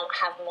and now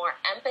have more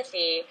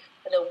empathy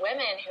for the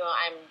women who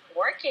I'm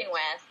working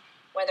with,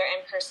 whether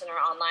in person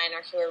or online,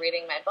 or who are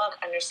reading my book,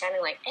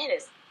 understanding like it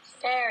is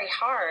very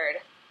hard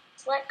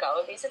to let go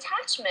of these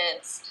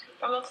attachments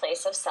from a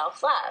place of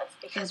self-love,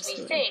 because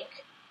we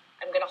think,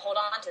 I'm going to hold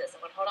on to this.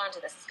 I'm going to hold on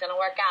to this. It's going to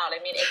work out. I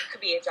mean, it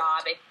could be a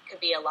job. It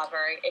could be a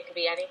lover. It could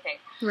be anything.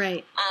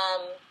 Right.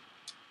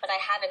 But I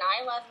have an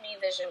I Love Me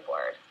vision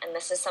board, and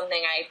this is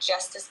something I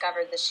just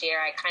discovered this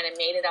year. I kind of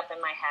made it up in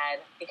my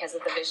head because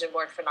of the vision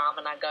board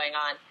phenomenon going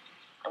on.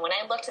 And when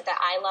I looked at the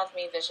I Love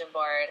Me vision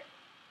board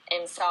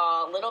and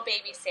saw little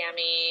baby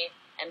Sammy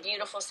and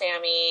beautiful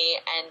Sammy,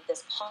 and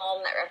this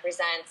poem that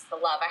represents the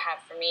love I have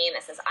for me, and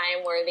it says, I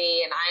am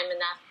worthy and I am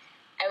enough.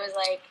 I was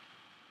like,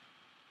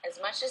 as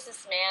much as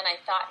this man, I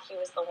thought he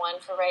was the one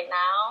for right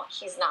now,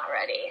 he's not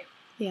ready.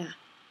 Yeah.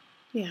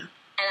 Yeah.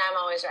 And I'm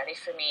always ready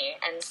for me.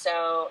 And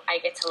so I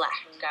get to let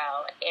him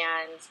go.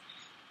 And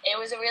it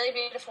was a really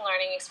beautiful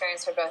learning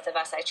experience for both of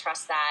us. I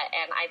trust that.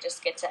 And I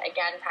just get to,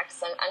 again,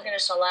 practice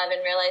unconditional love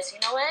and realize, you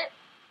know what?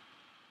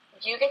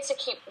 You get to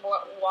keep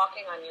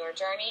walking on your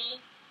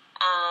journey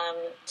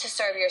to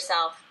serve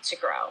yourself, to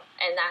grow.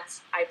 And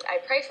that's, I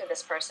pray for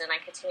this person. I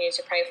continue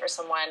to pray for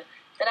someone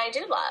that I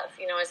do love,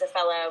 you know, as a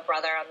fellow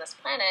brother on this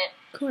planet.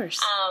 Of course.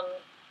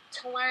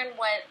 To learn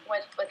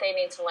what they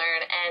need to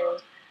learn.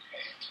 And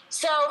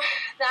so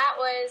that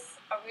was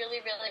a really,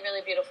 really,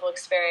 really beautiful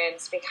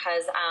experience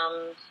because,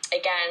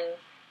 again,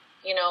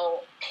 you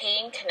know,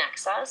 pain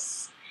connects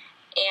us.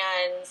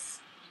 And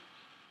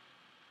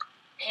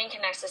pain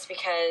connects us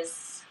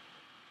because,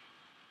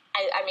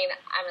 I mean,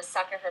 I'm a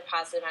sucker for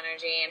positive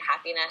energy and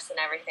happiness and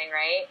everything,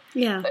 right?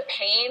 Yeah. But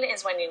pain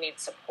is when you need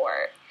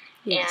support.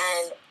 Yes.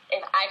 And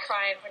if I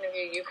cry in front of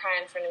you, you cry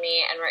in front of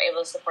me, and we're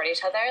able to support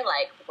each other,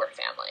 like, we're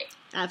family.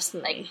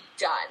 Absolutely. Like,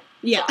 done.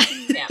 Yeah.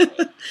 Done,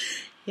 family.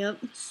 Yep.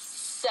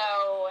 So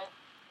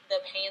the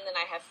pain that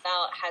I have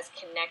felt has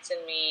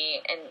connected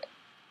me in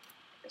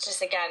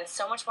just, again,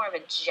 so much more of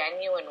a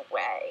genuine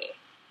way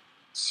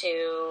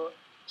to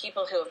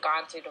people who have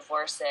gone through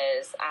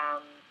divorces,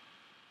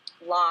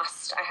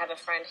 lost. I have a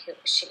friend who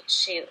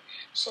she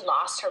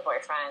lost her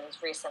boyfriend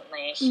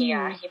recently. He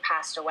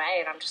passed away,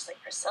 and I'm just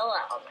like,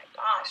 Priscilla, oh my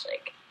gosh,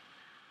 like,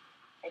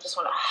 I just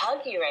want to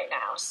hug you right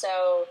now.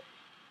 So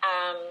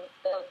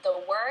the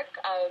work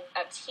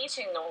of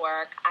teaching the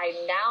work,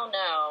 I now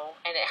know,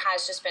 and it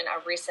has just been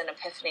a recent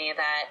epiphany,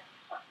 that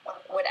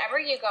whatever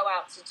you go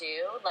out to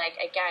do, like,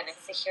 again,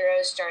 it's the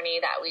hero's journey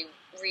that we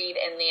read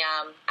in The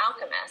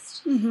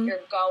Alchemist. Mm-hmm. You're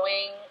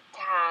going to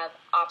have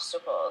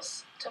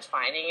obstacles to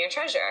finding your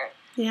treasure.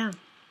 Yeah.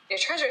 Your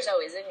treasure is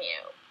always in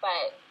you,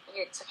 but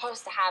you're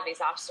supposed to have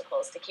these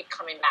obstacles to keep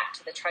coming back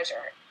to the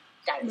treasure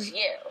that is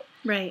you.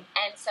 Right.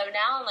 And so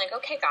now I'm like,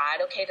 okay,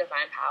 God, okay,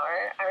 divine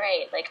power. All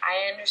right, like,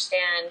 I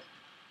understand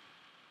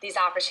these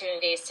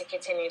opportunities to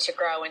continue to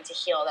grow and to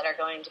heal that are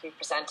going to be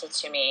presented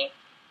to me,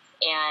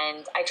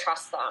 and I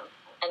trust them.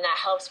 And that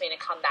helps me to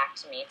come back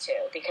to me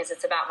too, because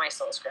it's about my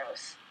soul's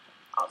growth,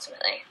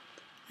 ultimately.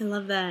 I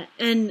love that.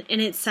 And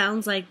it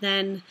sounds like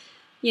then,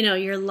 you know,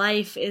 your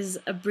life is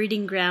a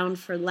breeding ground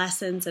for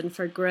lessons and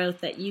for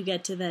growth that you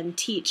get to then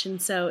teach.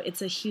 And so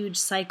it's a huge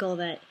cycle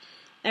that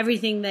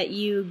everything that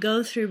you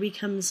go through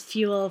becomes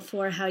fuel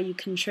for how you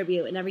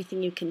contribute, and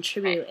everything you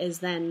contribute is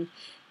then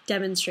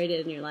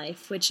demonstrated in your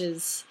life, which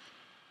is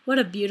what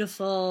a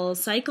beautiful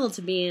cycle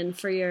to be in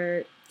for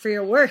your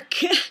work,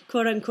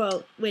 quote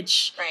unquote,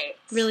 which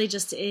really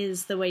just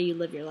is the way you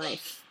live your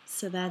life.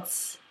 So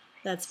that's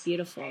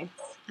beautiful.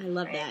 I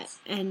love that.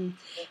 And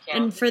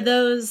for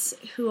those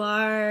who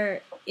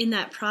are in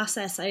that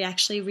process, I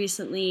actually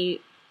recently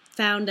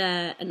found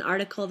an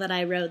article that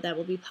I wrote that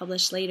will be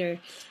published later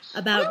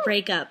about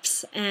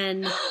breakups,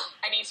 and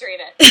I need to read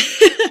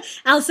it.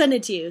 I'll send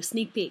it to you,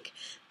 sneak peek.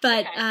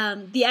 But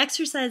the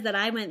exercise that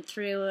I went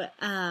through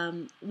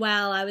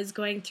while I was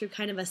going through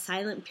kind of a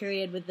silent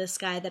period with this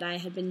guy that I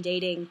had been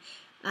dating,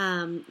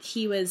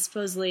 he was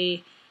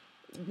supposedly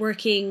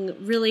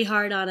working really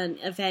hard on an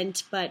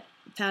event, but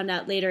found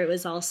out later it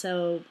was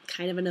also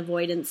kind of an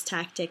avoidance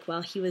tactic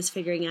while he was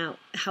figuring out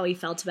how he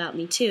felt about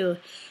me too.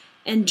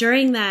 And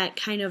during that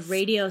kind of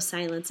radio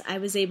silence, I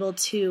was able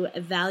to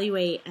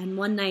evaluate, and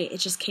one night it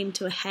just came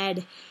to a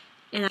head,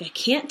 and I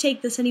can't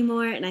take this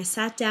anymore, and I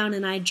sat down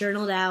and I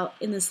journaled out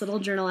in this little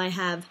journal I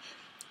have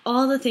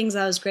all the things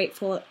I was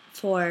grateful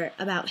for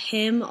about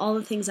him, all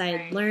the things I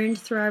had learned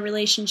through our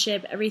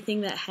relationship,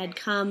 everything that had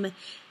come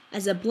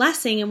as a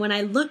blessing. And when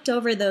I looked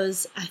over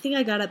those, I think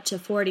I got up to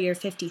 40 or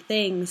 50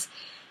 things,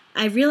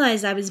 I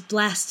realized I was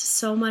blessed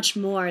so much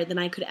more than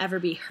I could ever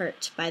be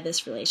hurt by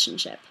this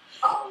relationship.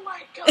 Oh my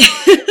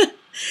God.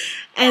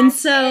 And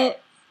so,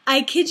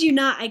 I kid you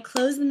not, I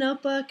closed the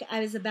notebook,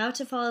 I was about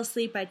to fall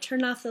asleep, I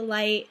turned off the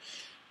light,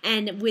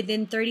 and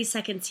within 30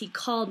 seconds he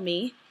called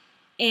me,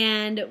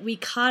 and we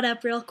caught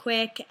up real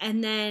quick,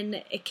 and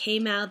then it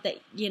came out that,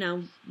 you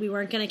know, we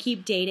weren't going to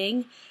keep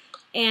dating,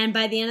 and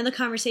by the end of the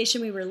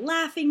conversation we were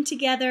laughing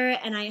together,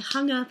 and I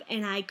hung up,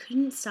 and I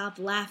couldn't stop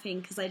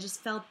laughing, because I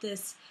just felt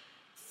this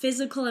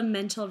physical and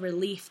mental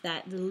relief,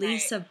 that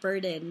release of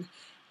burden.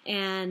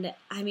 And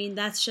I mean,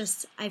 that's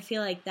just, I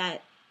feel like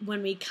that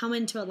when we come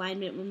into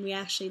alignment, when we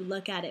actually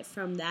look at it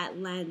from that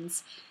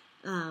lens,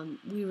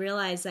 we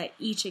realize that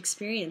each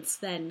experience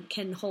then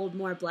can hold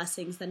more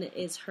blessings than it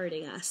is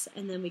hurting us.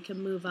 And then we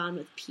can move on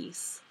with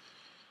peace,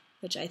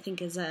 which I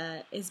think is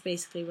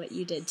basically what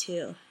you did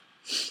too.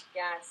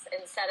 Yes,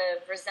 instead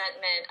of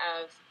resentment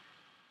of,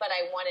 but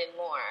I wanted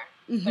more,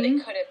 but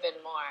it could have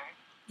been more.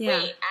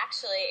 Yeah. Wait,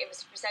 actually, it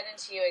was presented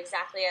to you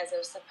exactly as it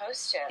was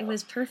supposed to. It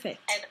was perfect.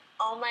 And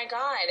oh my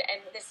God! And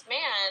this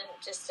man,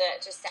 just to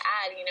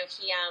add, you know,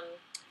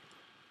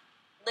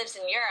 lives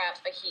in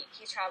Europe, but he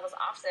travels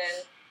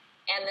often.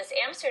 And this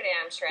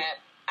Amsterdam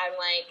trip, I'm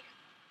like,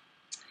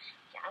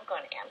 yeah, I'm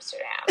going to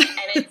Amsterdam.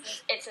 And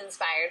it's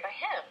inspired by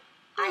him.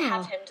 I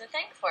have him to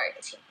thank for it,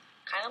 because he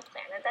kind of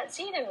planted that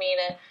seed in me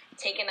to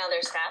take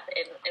another step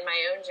in my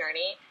own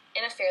journey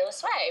in a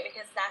fearless way,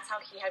 because that's how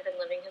he had been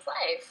living his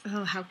life.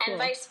 Oh, how cool. And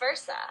vice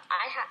versa.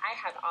 I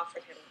had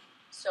offered him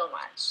so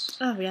much.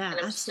 Oh, yeah, and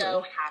I'm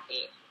absolutely. so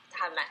happy to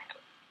have met him.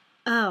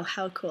 Oh,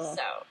 how cool.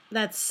 So,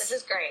 this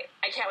is great.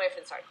 I can't wait for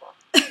this article.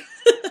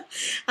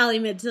 I'll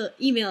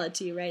email it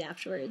to you right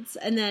afterwards,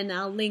 and then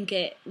I'll link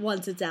it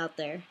once it's out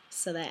there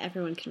so that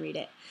everyone can read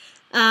it.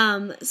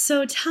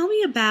 So tell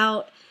me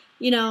about,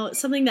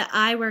 something that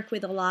I work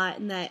with a lot,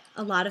 and that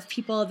a lot of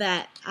people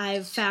that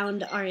I've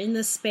found are in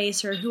this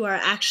space or who are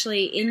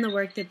actually in the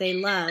work that they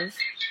love.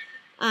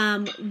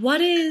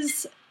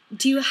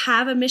 Do you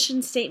have a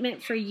mission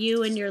statement for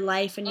you and your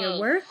life and your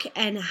work,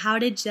 and how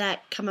did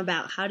that come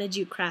about? How did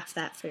you craft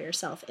that for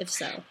yourself, if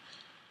so?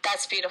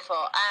 That's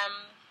beautiful.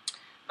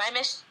 My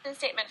mission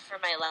statement for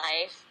my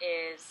life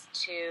is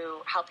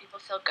to help people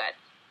feel good,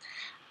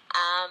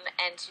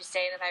 and to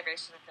stay in the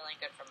vibration of feeling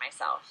good for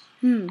myself.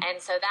 And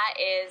so that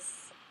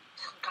is,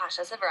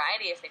 that's a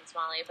variety of things,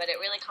 Molly, but it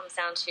really comes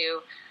down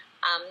to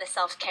the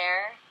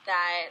self-care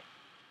that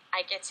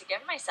I get to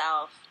give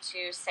myself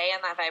to stay in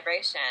that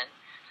vibration.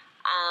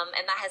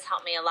 And that has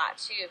helped me a lot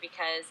too,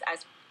 because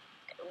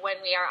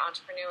when we are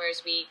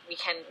entrepreneurs, we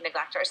can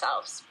neglect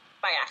ourselves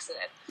by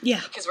accident.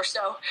 Yeah. Because we're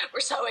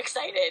so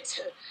excited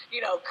to,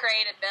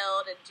 create and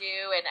build and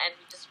do, and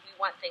we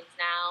want things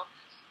now.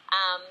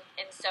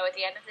 And so at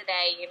the end of the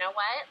day, you know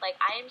what? Like,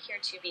 I am here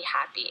to be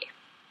happy.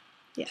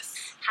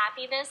 Yes.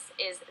 Happiness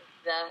is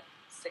the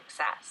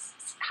success.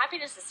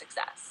 Happiness is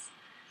success.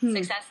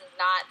 Success is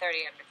not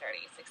 30 under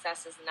 30.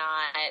 Success is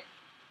not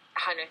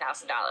 $100,000,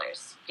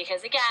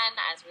 because again,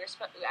 as we were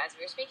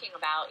speaking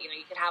about, you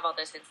could have all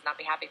those things and not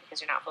be happy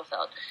because you're not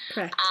fulfilled.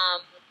 Correct.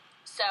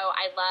 So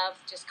I love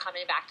just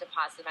coming back to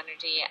positive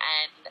energy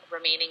and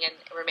remaining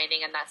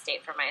in that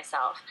state for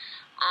myself,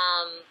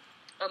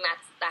 and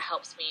that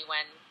helps me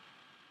when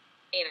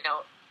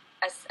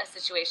a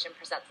situation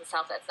presents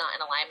itself that's not in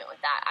alignment with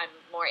that. I'm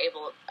more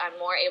able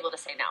to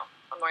say no.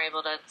 I'm more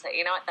able to say,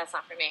 you know what, that's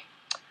not for me.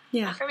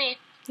 Yeah. Not for me,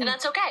 and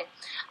that's okay.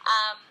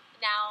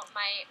 Now,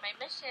 my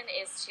mission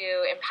is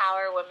to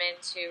empower women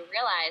to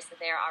realize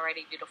that they are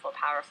already beautiful,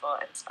 powerful,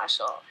 and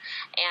special.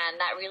 And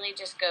that really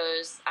just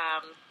goes,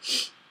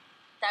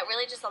 that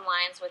really just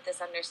aligns with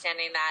this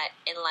understanding that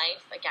in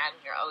life, again,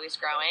 you're always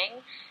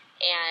growing.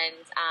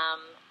 And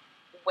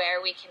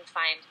where we can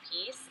find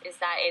peace is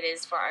that it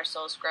is for our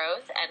soul's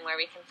growth. And where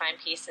we can find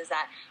peace is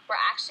that we're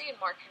actually in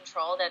more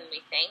control than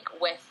we think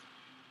with,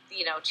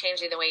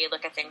 changing the way you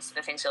look at things to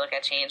the things you look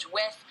at change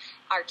with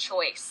our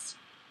choice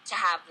to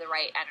have the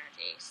right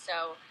energy.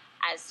 So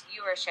as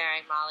you were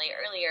sharing, Molly,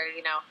 earlier,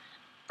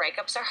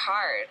 breakups are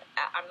hard.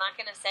 I'm not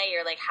going to say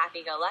you're like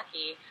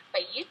happy-go-lucky,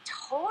 but you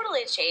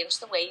totally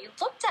changed the way you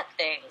looked at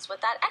things with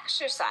that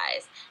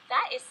exercise.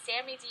 That is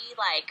Sammy D,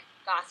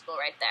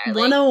 gospel right there.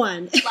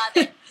 101. Love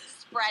it.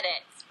 Spread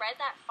it. Spread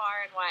that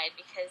far and wide,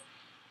 because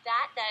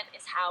that then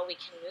is how we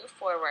can move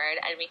forward,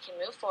 and we can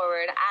move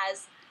forward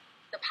as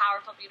the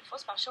powerful, beautiful,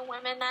 special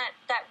women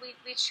that we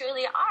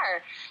truly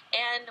are.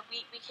 And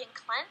we can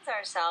cleanse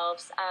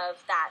ourselves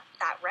of that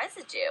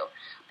residue.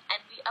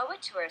 And we owe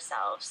it to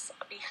ourselves,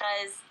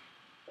 because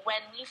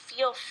when we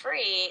feel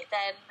free,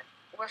 then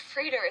we're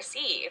free to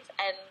receive.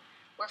 And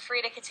we're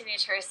free to continue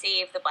to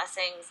receive the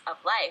blessings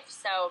of life.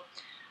 So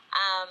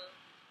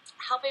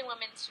helping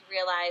women to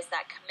realize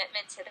that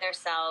commitment to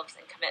themselves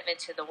and commitment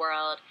to the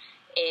world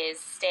is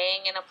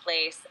staying in a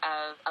place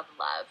of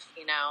love,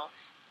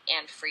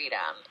 and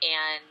freedom,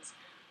 and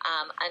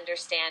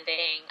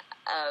understanding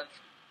of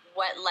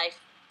what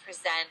life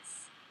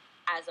presents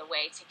as a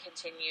way to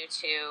continue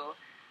to,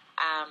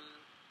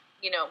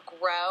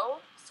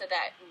 grow, so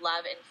that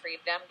love and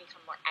freedom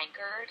become more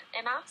anchored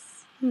in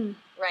us,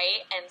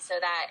 right? And so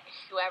that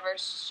whoever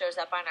shows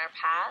up on our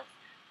path,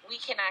 we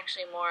can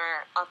actually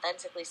more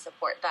authentically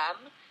support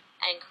them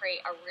and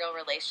create a real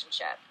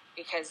relationship,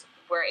 because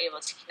we're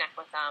able to connect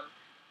with them,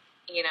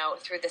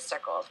 through this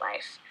circle of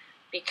life.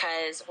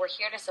 Because we're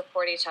here to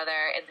support each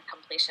other in the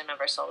completion of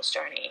our soul's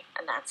journey,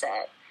 and that's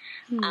it.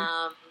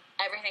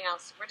 Everything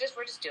else, we're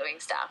just doing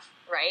stuff,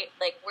 right?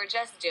 Like, we're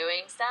just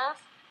doing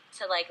stuff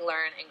to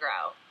learn and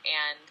grow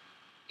and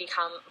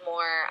become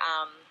more,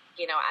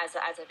 as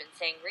I've been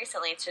saying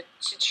recently, to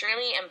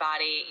truly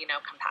embody,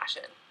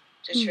 compassion,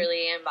 to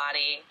truly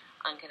embody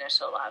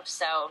unconditional love.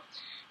 So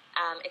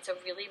it's a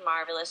really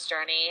marvelous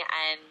journey,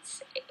 and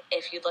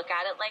if you look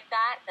at it like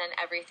that, then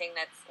everything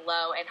that's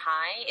low and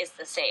high is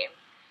the same.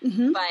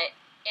 Mm-hmm. But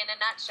in a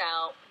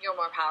nutshell, you're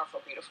more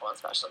powerful, beautiful, and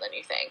special than you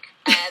think.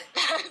 And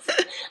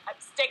I'm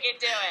sticking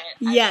to it.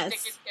 Yes. I'm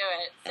sticking to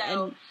it.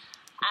 So,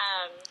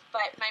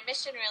 but my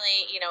mission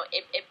really,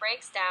 it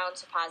breaks down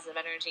to positive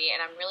energy,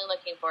 and I'm really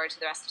looking forward to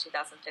the rest of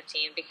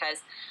 2015, because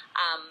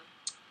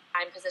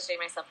I'm positioning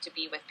myself to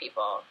be with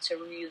people, to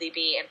really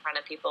be in front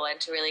of people, and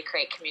to really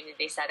create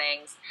community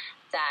settings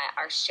that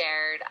are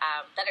shared,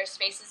 that are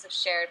spaces of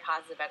shared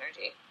positive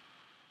energy.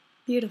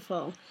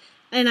 Beautiful.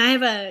 And I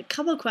have a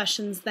couple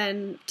questions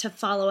then to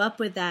follow up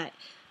with that.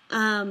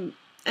 And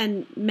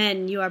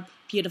men, you are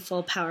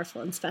beautiful,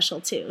 powerful, and special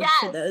too. Yes.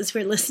 For those who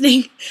are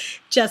listening,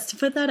 just to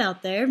put that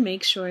out there,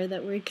 make sure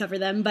that we cover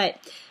them. But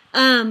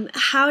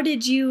how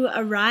did you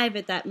arrive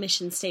at that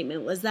mission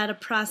statement? Was that a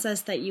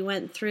process that you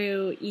went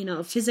through,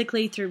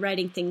 physically through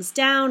writing things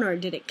down, or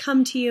did it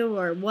come to you,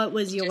 or what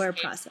was your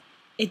process?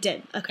 It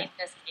did. Okay. It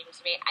just came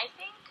to me. I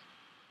think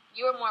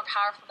you are more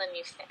powerful than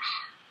you think.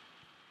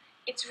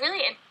 It's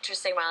really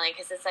interesting, Molly,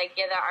 because it's like,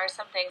 there are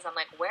some things I'm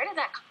like, where did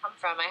that come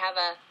from? I have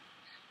a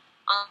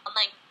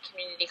online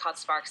community called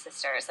Spark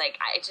Sisters.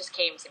 It just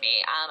came to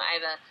me. I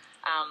have a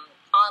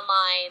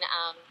online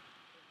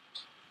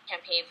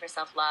campaign for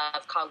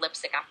self-love called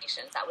Lipstick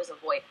Affirmations. That was a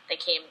voice that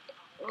came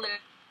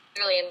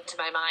literally into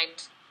my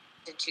mind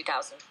in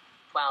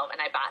 2012, and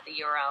I bought the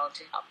URL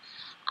to help.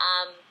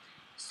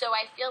 So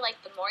I feel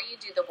like the more you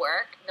do the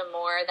work, the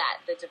more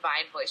that the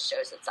divine voice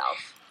shows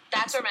itself.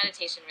 That's where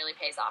meditation really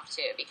pays off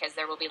too, because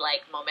there will be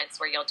moments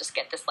where you'll just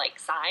get this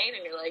sign,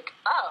 and you're like,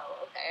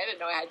 oh, okay, I didn't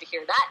know I had to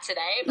hear that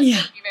today, but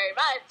thank you very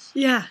much.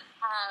 Yeah.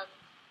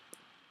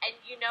 And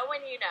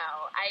when you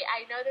know,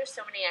 I know there's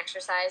so many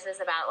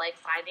exercises about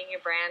finding your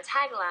brand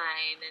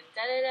tagline and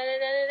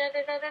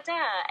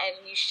da-da-da-da-da-da-da-da-da,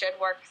 and you should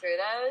work through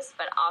those,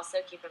 but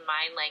also keep in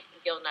mind,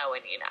 you'll know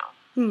when you know.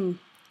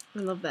 I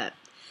love that.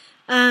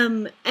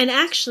 And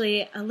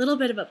actually a little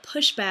bit of a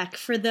pushback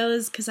for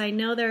those, because I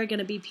know there are going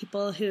to be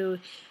people who,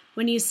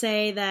 when you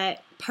say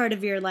that part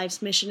of your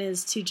life's mission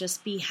is to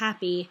just be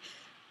happy,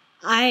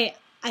 I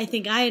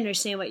think I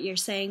understand what you're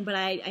saying, but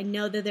I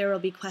know that there will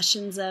be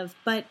questions of,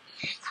 but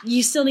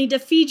you still need to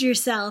feed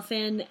yourself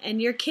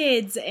and your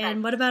kids,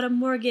 and what about a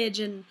mortgage?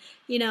 And,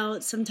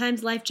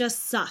 sometimes life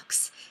just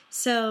sucks.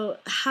 So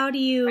how do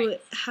you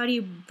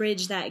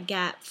bridge that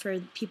gap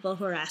for people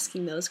who are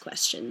asking those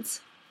questions?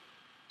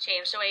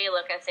 Change the way you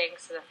look at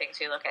things to the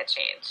things you look at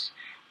change.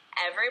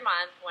 Every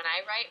month when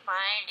I write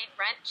my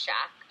rent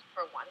check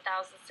for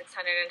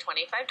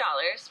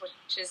 $1,625,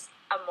 which is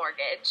a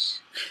mortgage,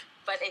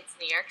 but it's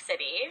New York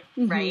City,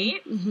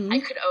 right? Mm-hmm. I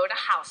could own a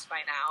house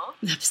by now.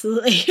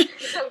 Absolutely.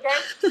 So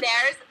there's the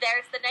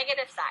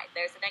negative side.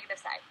 There's the negative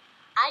side.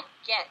 I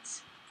get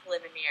to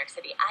live in New York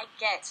City. I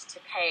get to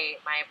pay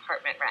my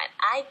apartment rent.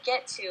 I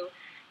get to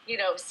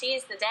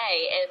seize the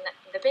day in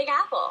the Big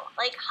Apple.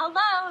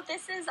 Hello,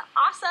 this is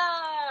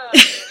awesome!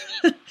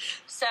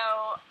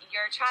 So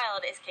your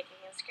child is kicking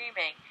and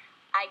screaming.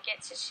 I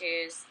get to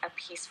choose a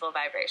peaceful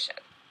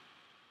vibration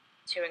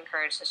to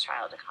encourage this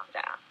child to calm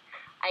down.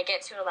 I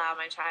get to allow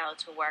my child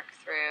to work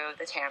through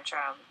the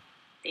tantrum,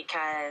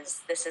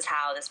 because this is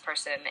how this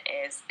person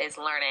is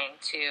learning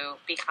to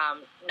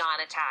become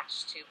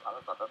non-attached to blah, blah,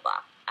 blah, blah,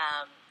 blah.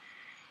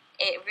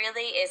 It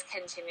really is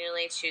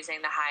continually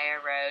choosing the higher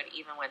road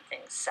even when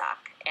things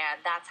suck, and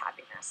that's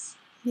happiness.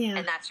 Yeah.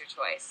 And that's your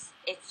choice.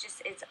 It's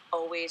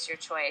always your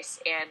choice.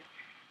 And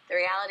the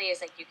reality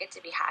is you get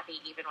to be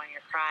happy even when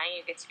you're crying.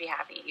 You get to be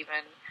happy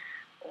even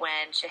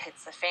when shit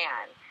hits the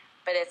fan.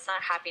 But it's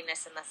not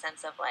happiness in the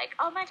sense of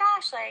oh my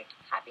gosh,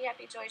 happy,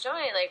 happy, joy,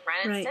 joy,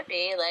 Ren and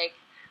Stimpy,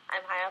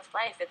 I'm high off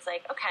life. It's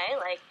okay,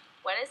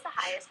 what is the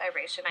highest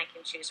vibration I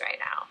can choose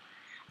right now?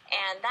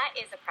 And that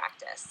is a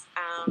practice.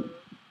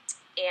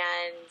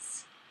 And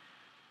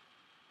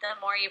the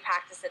more you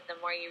practice it, the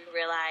more you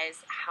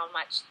realize how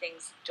much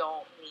things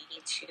don't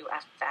need to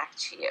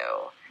affect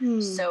you.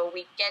 So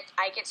I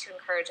get to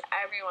encourage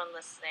everyone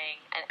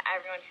listening and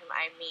everyone whom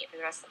I meet for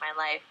the rest of my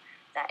life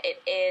that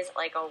it is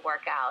like a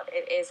workout.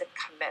 It is a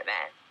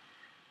commitment.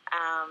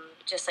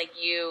 Just like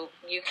you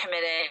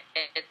committed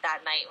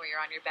that night where you're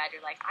on your bed,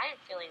 you're I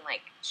am feeling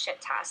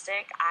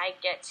shit-tastic. I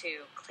get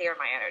to clear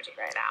my energy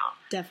right now.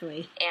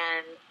 Definitely.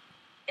 And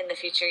in the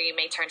future, you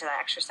may turn to that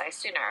exercise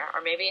sooner,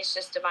 or maybe it's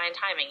just divine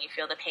timing. You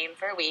feel the pain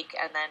for a week,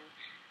 and then,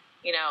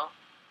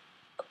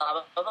 blah,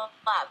 blah, blah, blah,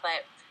 blah.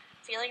 But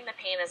feeling the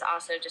pain is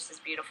also just as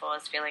beautiful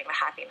as feeling the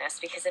happiness,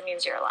 because it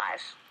means you're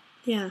alive.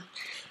 Yeah.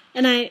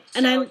 So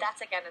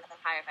that's, again,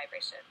 a higher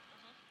vibration.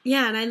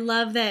 Yeah, and I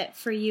love that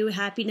for you,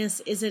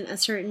 happiness isn't a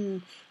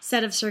certain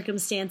set of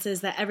circumstances,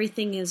 that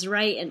everything is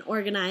right and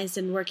organized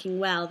and working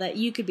well, that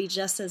you could be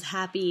just as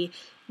happy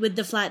with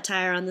the flat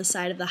tire on the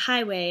side of the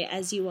highway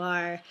as you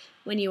are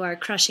when you are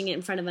crushing it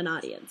in front of an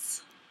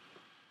audience.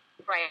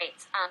 Right.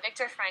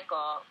 Viktor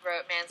Frankl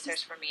wrote Man's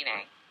Search for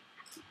Meaning.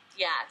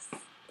 Yes.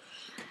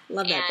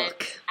 Love that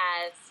book.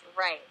 As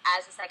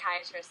a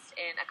psychiatrist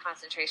in a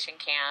concentration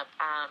camp,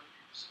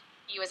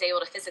 he was able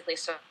to physically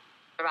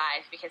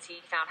survive because he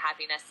found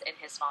happiness in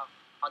his small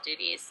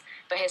duties.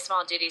 But his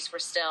small duties were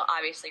still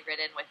obviously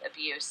ridden with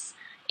abuse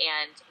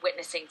and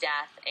witnessing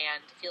death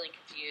and feeling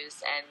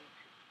confused. And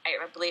I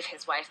believe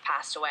his wife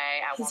passed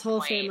away at one point. His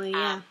whole family,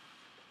 yeah.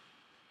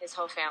 His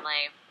whole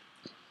family.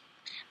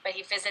 but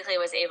he physically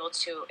was able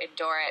to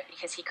endure it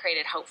because he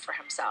created hope for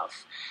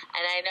himself.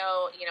 And I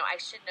know, I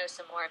should know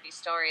some more of these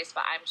stories,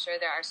 but I'm sure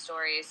there are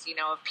stories,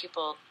 of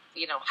people,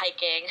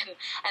 hiking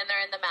and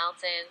they're in the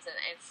mountains and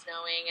it's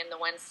snowing, and the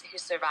ones who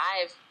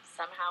survive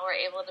somehow are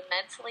able to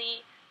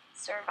mentally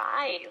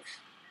survive.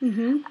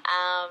 Mm-hmm.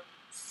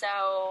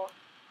 So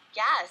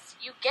yes,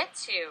 you get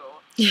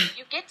to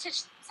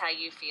choose how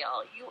you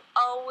feel. You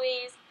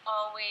always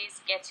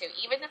get to,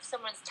 even if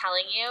someone's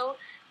telling you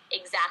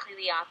exactly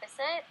the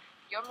opposite,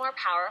 you're more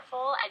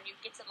powerful, and you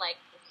get to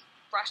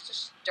brush the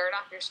dirt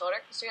off your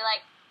shoulder because you're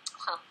like,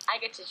 well, I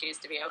get to choose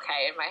to be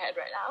okay in my head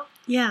right now.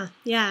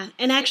 Yeah.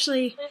 And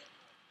actually,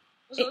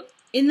 Mm-hmm.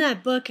 in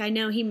that book, I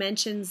know he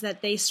mentions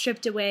that they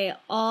stripped away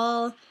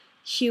all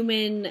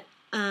human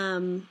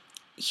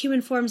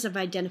forms of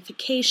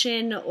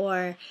identification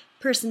or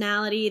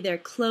personality, their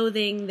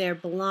clothing, their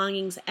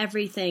belongings,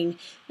 everything.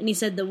 And he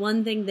said the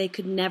one thing they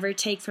could never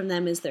take from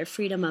them is their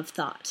freedom of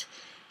thought.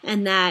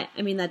 And that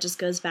just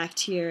goes back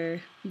to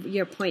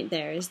your point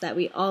there, is that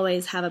we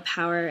always have a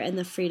power and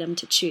the freedom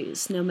to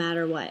choose, no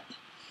matter what.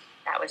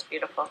 That was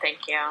beautiful.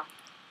 Thank you.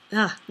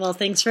 Well,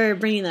 thanks for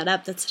bringing that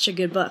up. That's such a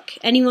good book.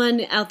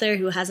 Anyone out there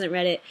who hasn't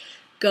read it,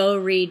 go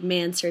read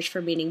Man's Search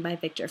for Meaning by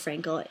Viktor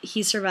Frankl.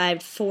 He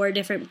survived 4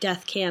 different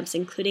death camps,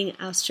 including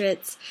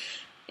Auschwitz,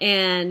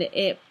 and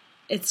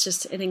it's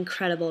just an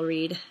incredible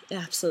read.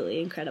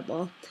 Absolutely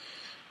incredible.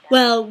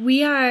 Well,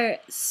 we are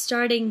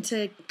starting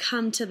to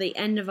come to the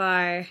end of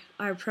our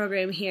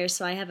program here,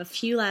 so I have a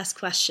few last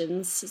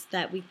questions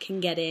that we can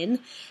get in.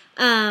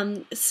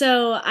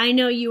 So I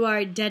know you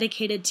are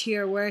dedicated to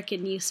your work,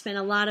 and you spend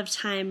a lot of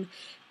time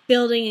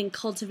building and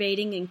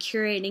cultivating and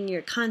curating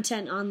your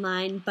content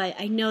online, but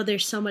I know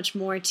there's so much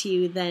more to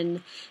you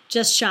than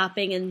just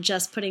shopping and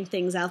just putting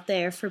things out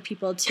there for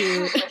people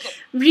to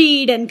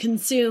read and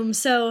consume.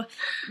 So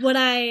what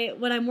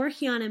I'm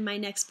working on in my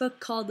next book,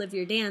 called Live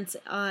Your Dance,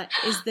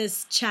 is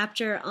this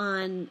chapter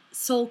on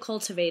soul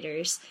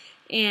cultivators.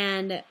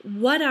 And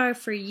what are,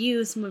 for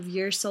you, some of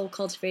your soul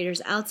cultivators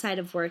outside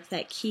of work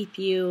that keep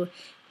you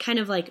kind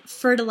of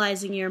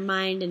fertilizing your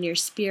mind and your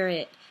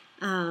spirit,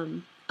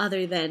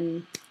 other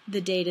than the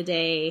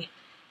day-to-day,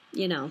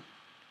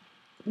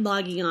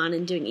 logging on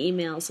and doing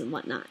emails and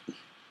whatnot?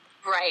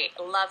 Right.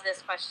 Love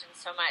this question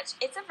so much.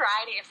 It's a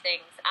variety of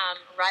things.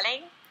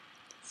 Running,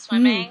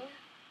 swimming,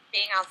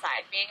 being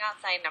outside. Being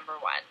outside, number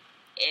one,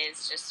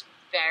 is just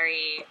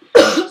very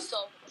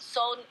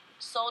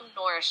soul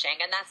nourishing,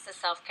 and that's the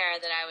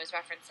self-care that I was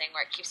referencing,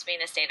 where it keeps me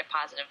in a state of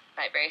positive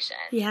vibration.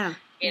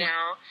 You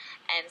know?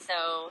 And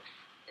so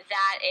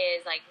that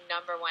is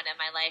number one in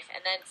my life.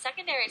 And then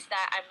secondary to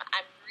that,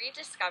 I'm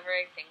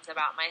rediscovering things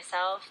about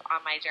myself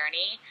on my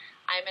journey.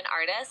 I'm an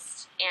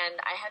artist, and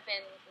I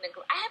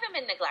haven't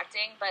been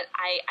neglecting, but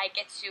I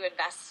get to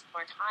invest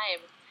more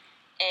time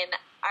in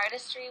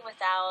artistry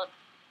without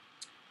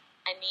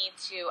a need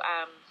to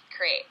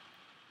create,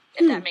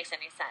 if that makes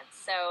any sense.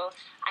 So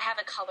I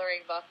have a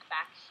coloring book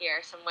back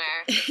here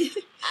somewhere.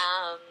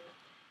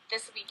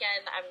 This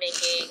weekend I'm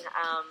making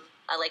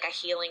a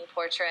healing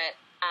portrait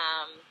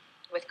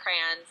with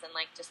crayons and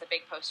just a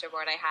big poster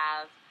board I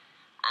have.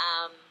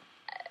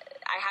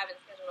 I haven't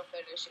scheduled a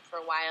photo shoot for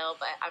a while,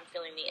 but I'm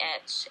feeling the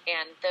itch,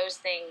 and those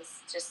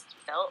things just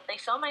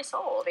fill my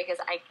soul, because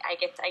I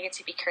get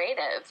to be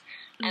creative,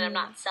 and I'm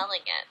not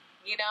selling it.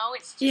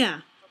 It's just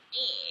for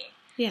me.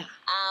 Yeah.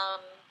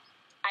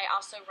 I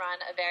also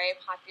run a very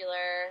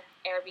popular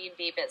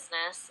Airbnb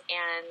business,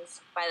 and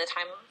by the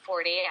time I'm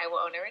 40, I will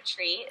own a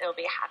retreat. It'll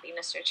be a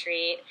happiness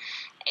retreat,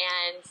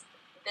 and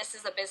this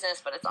is a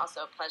business, but it's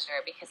also a pleasure,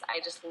 because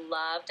I just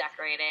love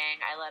decorating.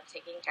 I love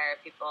taking care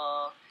of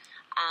people.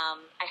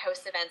 I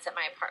host events at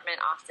my apartment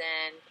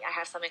often. I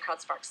have something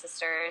called Spark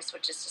Sisters,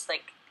 which is just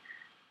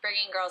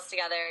bringing girls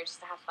together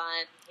just to have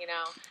fun,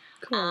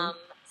 Cool.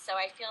 So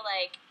I feel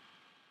like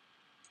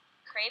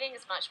creating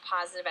as much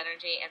positive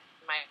energy in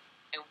my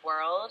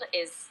world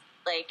is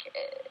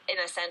in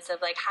a sense of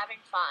having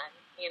fun,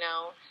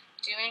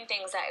 doing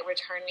things that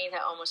return me to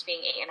almost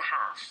being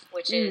 8.5,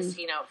 which is,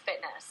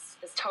 fitness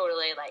is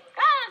totally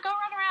go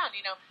run around,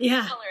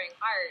 coloring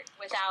art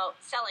without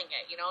selling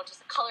it,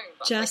 just a coloring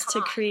book. Just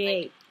to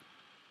create.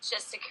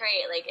 Just to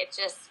create.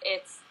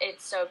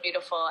 It's so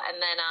beautiful.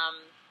 And then,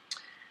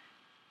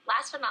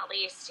 last but not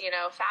least,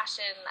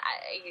 fashion,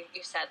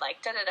 you said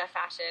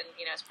fashion,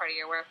 is part of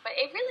your work, but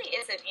it really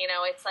isn't,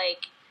 it's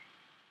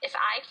if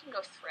I can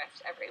go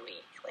thrift every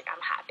week,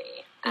 I'm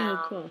happy.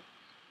 Cool.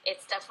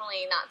 It's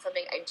definitely not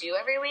something I do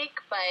every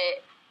week,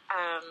 but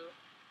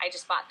I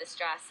just bought this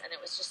dress, and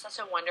it was just such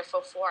a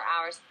wonderful 4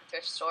 hours at the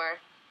thrift store.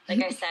 Like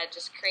I said,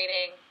 just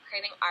creating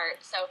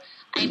art. So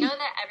I know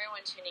that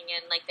everyone tuning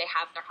in, they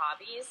have their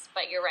hobbies,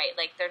 but you're right.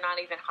 They're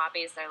not even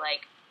hobbies. They're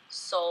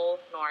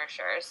soul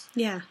nourishers.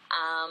 Yeah.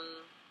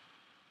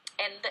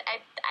 And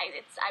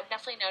I'm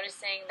definitely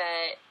noticing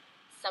that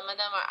some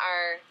of them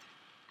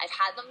I've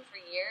had them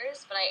for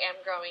years, but I am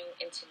growing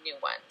into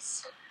new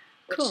ones,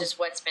 which is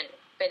what's been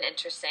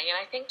interesting. And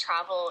I think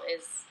travel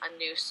is a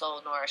new soul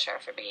nourisher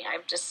for me.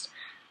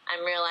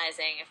 I'm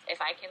realizing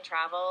if I can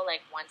travel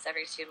like once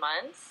every 2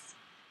 months,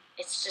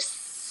 it's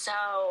just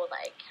so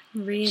like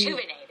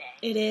rejuvenating.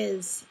 It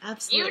is,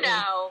 absolutely. You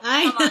know.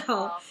 I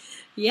know.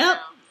 Yep, you know.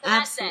 So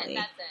absolutely.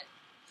 That's it.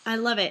 I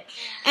love it.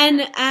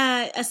 And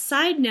a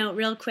side note,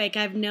 real quick,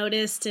 I've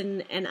noticed,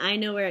 and I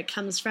know where it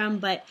comes from,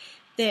 but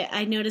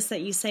I noticed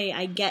that you say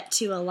 "I get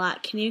to" a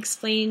lot. Can you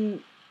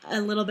explain a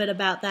little bit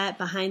about that,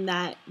 behind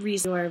that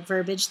reason or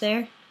verbiage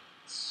there?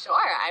 Sure,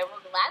 I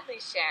will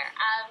gladly share.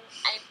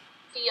 I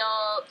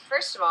feel,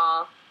 first of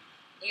all,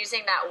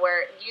 using that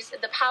word,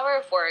 the power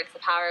of words, the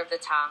power of the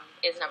tongue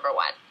is number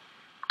one.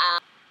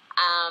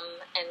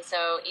 And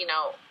so, you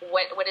know,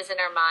 what is in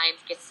our mind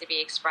gets to be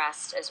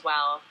expressed as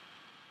well.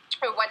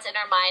 Or what's in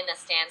our mind that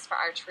stands for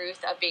our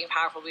truth of being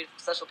powerful, beautiful,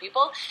 social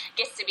people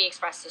gets to be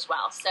expressed as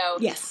well. So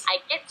yes. I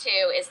get to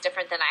is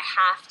different than I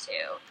have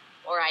to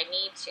or I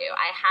need to.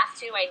 I have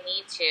to, I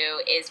need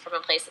to is from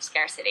a place of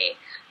scarcity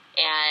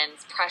and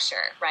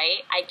pressure,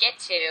 right? I get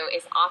to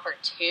is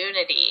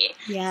opportunity.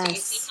 Yes. So you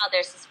see how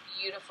there's this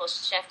beautiful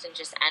shift in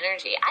just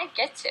energy. I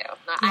get to,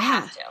 not I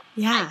have to.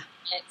 Yeah.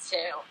 I get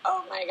to.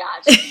 Oh my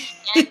gosh.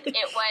 And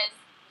it was,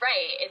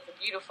 right, it's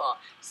beautiful.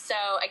 So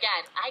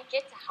again, I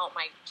get to help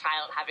my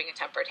child having a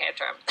temper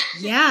tantrum.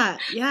 Yeah.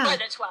 For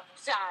the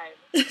 12th time.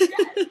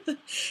 Yes.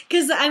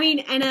 Because, I mean,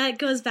 and it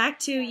goes back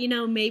to, you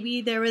know,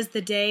 maybe there was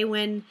the day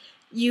when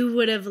you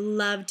would have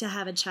loved to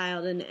have a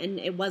child and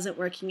it wasn't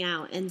working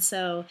out. And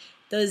so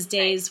those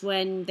days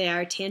when they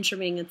are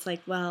tantruming, it's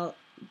like, well,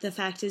 the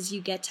fact is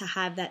you get to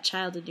have that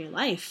child in your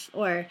life.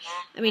 Or,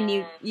 I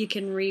mean, you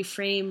can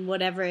reframe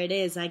whatever it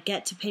is. I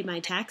get to pay my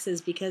taxes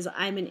because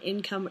I'm an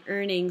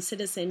income-earning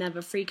citizen of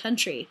a free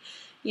country.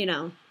 You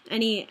know,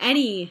 any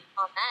Amen.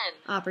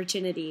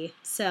 opportunity.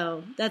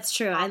 So that's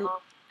true. I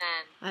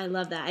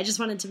love that. I just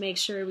wanted to make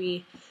sure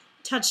we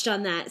touched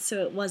on that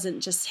so it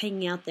wasn't just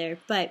hanging out there.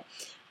 But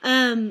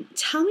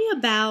tell me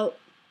about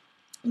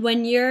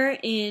when you're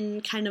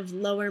in kind of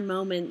lower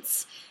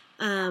moments.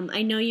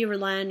 I know you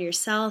rely on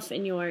yourself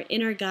and your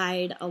inner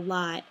guide a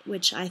lot,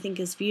 which I think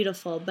is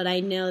beautiful, but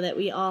I know that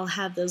we all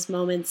have those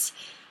moments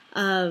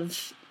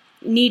of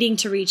needing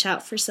to reach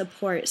out for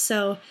support.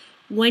 So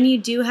when you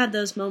do have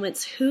those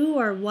moments, who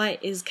or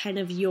what is kind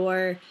of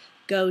your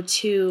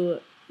go-to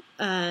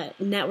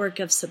network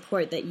of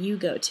support that you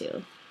go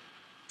to?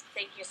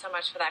 Thank you so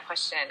much for that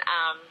question.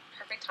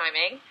 Perfect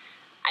timing.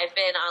 I've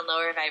been on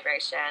lower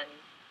vibration.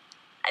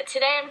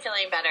 Today I'm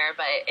feeling better,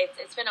 but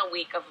it's been a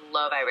week of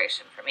low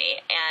vibration for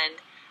me. And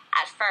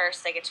at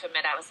first, I get to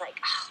admit, I was like,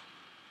 oh,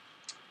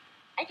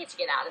 I get to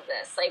get out of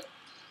this. Like,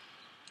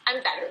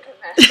 I'm better than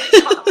this. Like,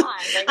 come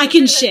on. Like, I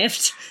can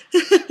shift.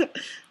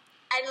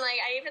 And,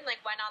 like, I even, like,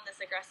 went on this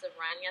aggressive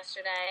run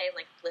yesterday,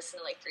 like, listened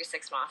to, like, 3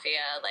 6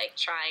 Mafia, like,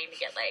 trying to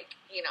get, like,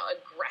 you know,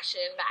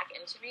 aggression back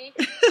into me.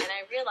 And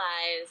I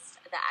realized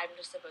that I'm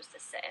just supposed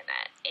to sit in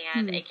it.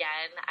 And,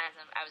 again, as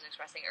I was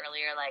expressing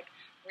earlier, like,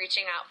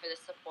 reaching out for the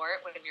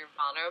support when you're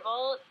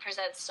vulnerable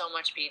presents so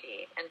much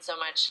beauty and so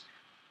much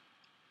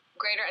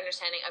greater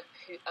understanding of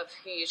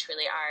who you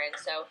truly are. And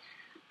so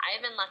I've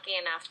been lucky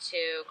enough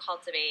to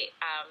cultivate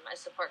a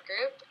support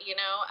group, you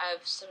know,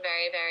 of some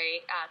very,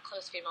 very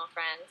close female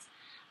friends.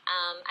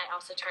 I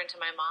also turned to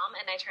my mom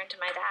and I turned to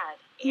my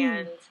dad.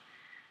 And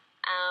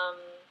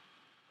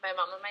my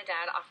mom and my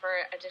dad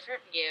offer a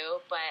different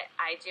view, but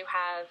I do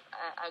have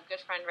a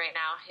good friend right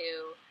now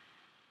who,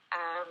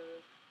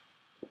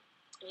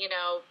 you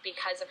know,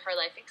 because of her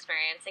life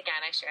experience,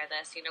 again, I share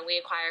this, you know, we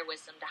acquire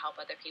wisdom to help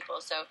other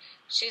people. So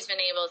she's been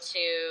able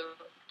to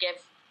give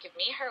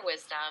me her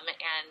wisdom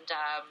and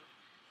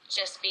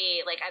just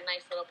be like a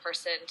nice little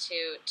person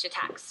to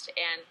text.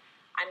 And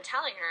I'm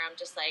telling her, I'm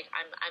just like,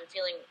 I'm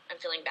feeling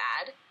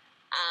bad,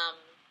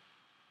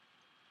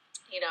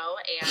 you know,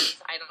 and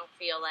I don't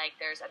feel like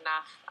there's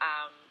enough,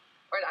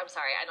 or I'm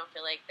sorry, I don't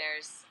feel like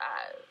there's,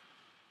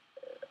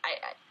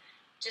 I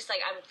just like,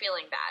 I'm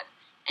feeling bad.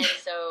 And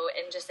so,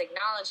 and just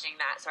acknowledging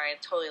that, sorry, I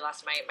totally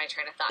lost my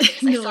train of thought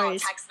because I saw a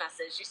text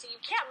message. You see, you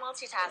can't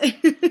multitask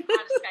on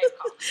a Skype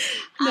call.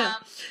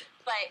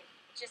 But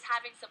just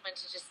having someone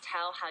to just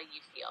tell how you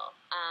feel.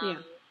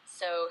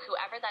 So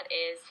whoever that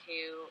is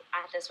who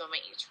at this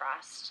moment you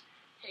trust,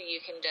 who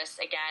you can just,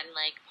 again,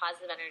 like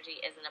positive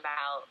energy isn't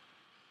about,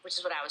 which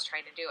is what I was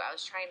trying to do. I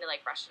was trying to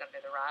like brush it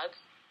under the rug.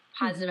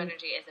 Positive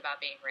energy is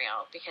about being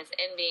real, because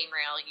in being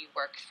real, you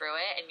work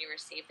through it and you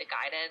receive the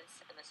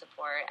guidance and the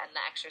support and the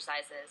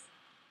exercises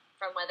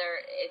from whether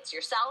it's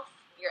yourself,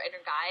 your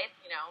inner guide,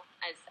 you know,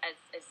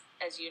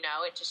 as you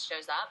know, it just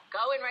shows up.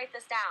 Go and write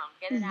this down,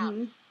 get it out.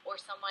 Or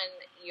someone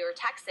you're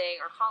texting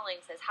or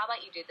calling says, how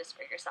about you do this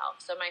for yourself?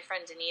 So my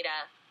friend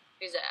Danita,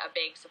 who's a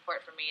big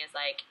support for me, is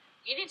like,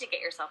 you need to get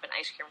yourself an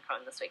ice cream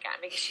cone this weekend,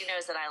 because she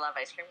knows that I love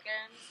ice cream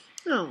cones.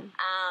 Oh.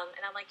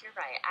 And I'm like, you're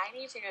right. I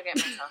need to go get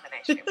myself an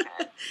ice cream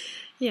cone.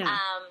 Yeah.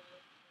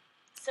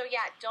 So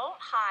yeah, don't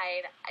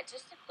hide.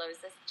 Just to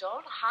close this,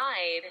 don't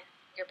hide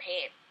your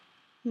pain.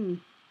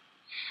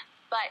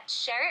 but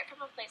share it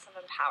from a place of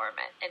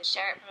empowerment and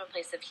share it from a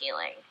place of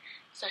healing.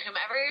 So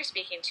whomever you're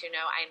speaking to,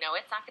 I know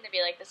it's not going to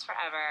be like this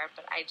forever,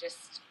 but I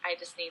just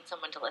need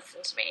someone to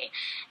listen to me.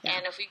 Yeah.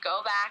 And if we go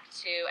back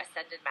to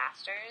Ascended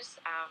Masters,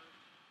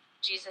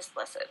 Jesus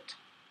listened.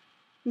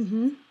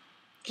 Mm-hmm.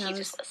 He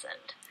just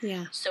listened.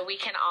 Yeah. So we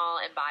can all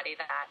embody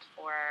that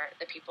for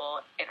the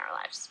people in our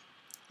lives.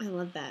 I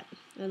love that.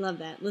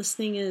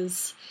 Listening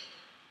is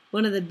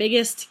one of the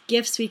biggest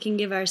gifts we can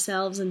give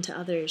ourselves and to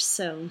others.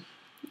 So,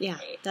 yeah,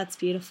 that's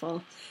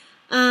beautiful.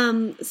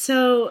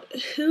 So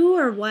who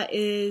or what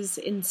is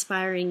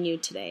inspiring you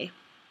today?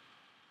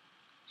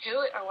 Who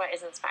or what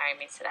is inspiring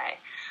me today?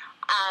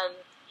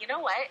 You know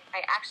what?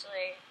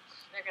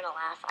 They're going to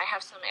laugh. I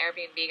have some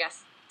Airbnb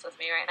guests with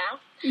me right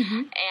now,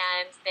 mm-hmm.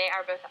 and they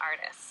are both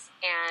artists,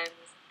 and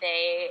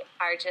they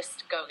are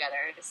just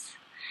go-getters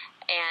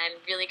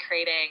and really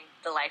creating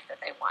the life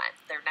that they want.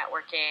 They're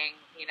networking,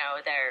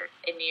 they're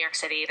in New York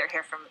City, they're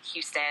here from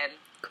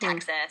Houston, cool.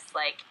 Texas,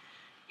 they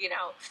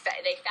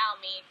found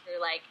me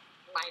through,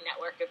 my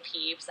network of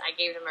peeps. I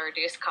gave them a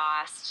reduced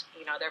cost.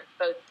 They're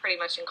both pretty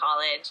much in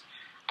college.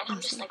 And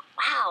I'm just like,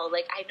 wow,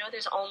 I know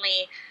there's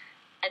only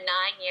a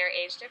 9-year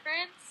age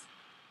difference,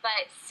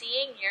 but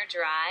seeing your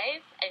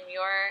drive and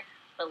your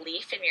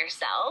belief in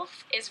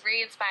yourself is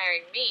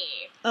re-inspiring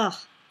me to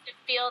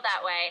feel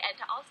that way and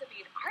to also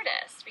be an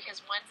artist,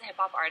 because one's a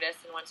hip-hop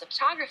artist and one's a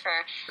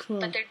photographer,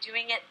 cool. but they're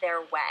doing it their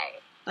way.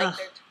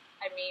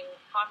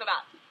 Talk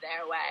about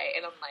their way.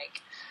 And I'm like,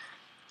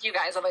 you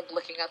guys, I'm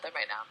looking at them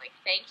right now. I'm like,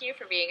 thank you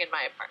for being in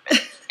my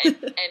apartment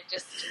and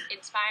just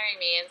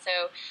inspiring me. And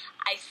so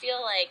I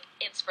feel like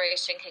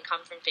inspiration can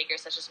come from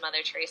figures such as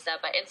Mother Teresa,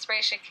 but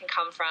inspiration can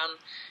come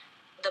from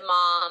the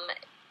mom,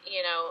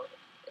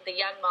 the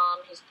young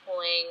mom who's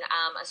pulling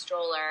a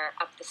stroller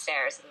up the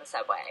stairs in the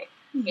subway.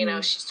 Mm-hmm.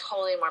 She's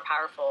totally more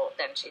powerful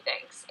than she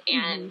thinks.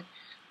 And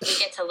we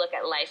get to look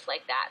at life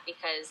like that,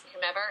 because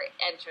whomever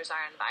enters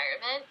our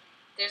environment,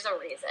 there's a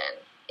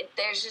reason.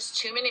 There's just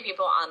too many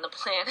people on the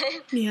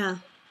planet. Yeah.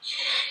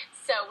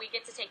 So we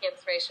get to take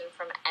inspiration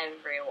from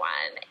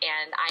everyone.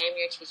 And I am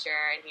your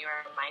teacher, and you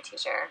are my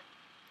teacher.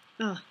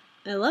 Oh,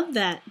 I love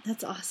that.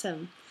 That's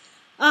awesome.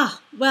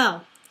 Oh,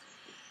 well,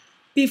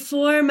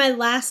 before my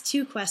last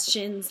 2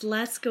 questions,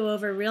 let's go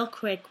over real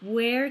quick.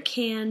 Where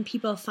can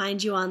people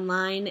find you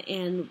online,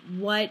 and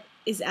what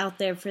is out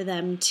there for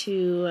them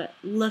to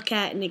look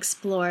at and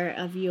explore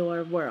of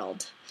your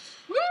world?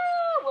 Woo!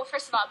 Well,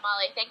 first of all,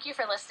 Molly, thank you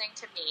for listening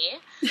to me,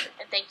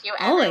 and thank you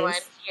everyone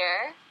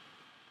here.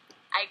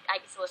 I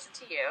get to listen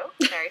to you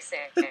very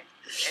soon. But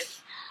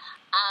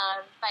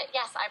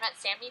yes, I'm at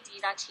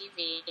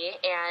sammyd.tv,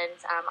 and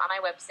on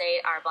my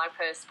website are blog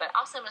posts, but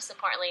also most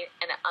importantly,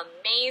 an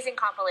amazing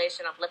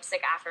compilation of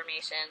lipstick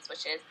affirmations,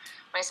 which is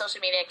my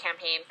social media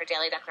campaign for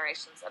daily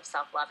declarations of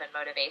self-love and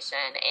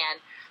motivation.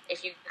 And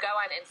if you go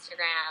on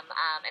Instagram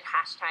and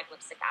hashtag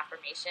lipstick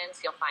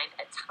affirmations, you'll find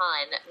a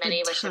ton,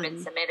 many of which have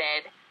been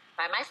submitted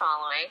by my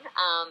following.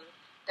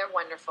 They're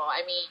wonderful.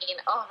 I mean,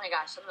 oh my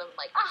gosh, some of them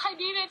I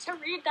needed to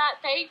read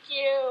that. Thank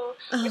you.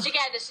 Which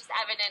again is just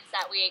evidence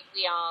that we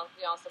all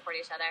support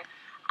each other.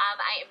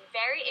 I am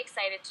very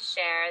excited to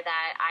share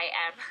that I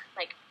am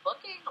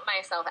booking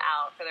myself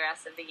out for the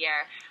rest of the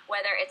year,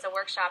 whether it's a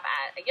workshop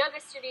at a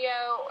yoga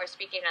studio or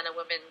speaking on a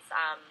women's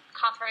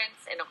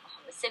conference in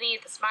Oklahoma City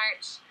this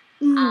March.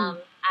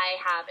 I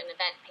have an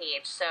event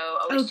page,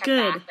 so always check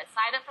back. But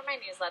sign up for my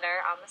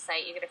newsletter on the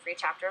site. You get a free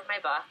chapter of my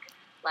book,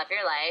 Love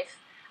Your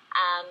Life.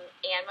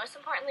 And most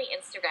importantly,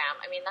 Instagram.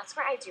 I mean, that's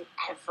where I do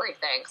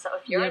everything. So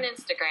if you're on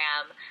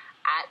Instagram,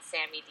 at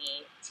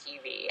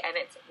sammyd.tv, and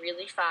it's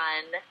really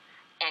fun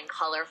and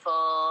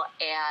colorful,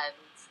 and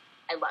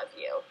I love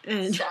you.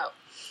 And so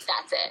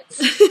that's it.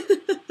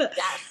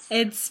 Yes.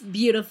 It's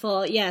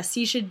beautiful. Yes,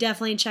 you should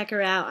definitely check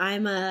her out.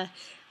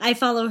 I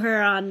follow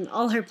her on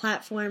all her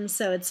platforms,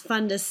 so it's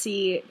fun to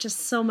see just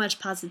so much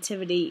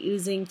positivity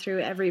oozing through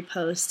every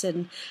post.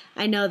 And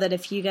I know that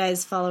if you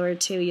guys follow her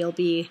too, you'll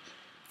be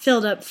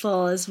filled up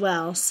full as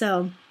well.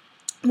 So,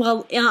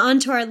 well, on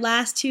to our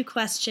last 2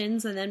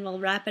 questions, and then we'll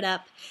wrap it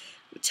up.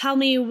 Tell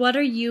me, what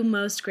are you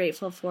most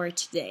grateful for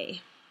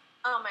today?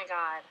 Oh my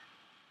God.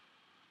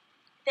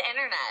 The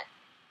internet.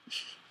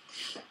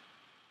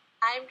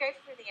 I'm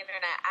grateful for the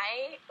internet.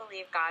 I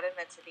believe God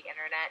invented the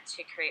internet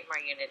to create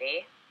more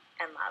unity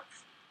and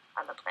love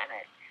on the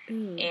planet.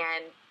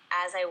 And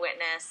as I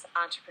witness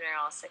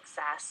entrepreneurial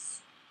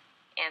success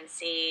and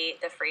see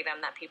the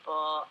freedom that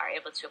people are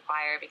able to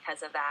acquire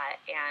because of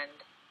that, and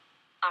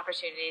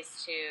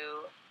opportunities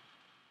to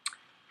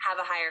have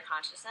a higher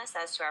consciousness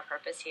as to our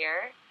purpose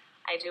here,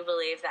 I do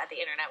believe that the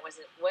internet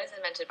was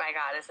invented by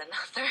God as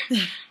another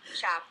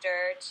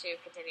chapter to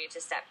continue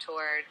to step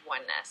toward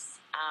oneness,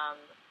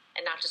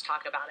 and not just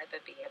talk about it,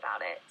 but be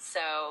about it.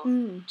 So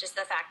just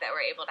the fact that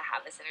we're able to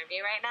have this interview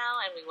right now,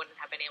 and we wouldn't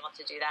have been able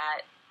to do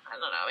that, I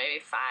don't know,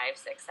 maybe 5,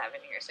 6, 7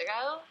 years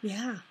ago,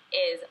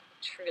 is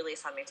truly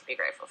something to be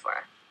grateful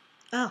for.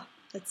 Oh,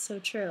 that's so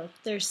true.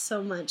 There's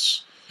so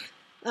much.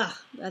 Oh,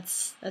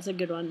 that's a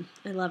good one.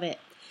 I love it.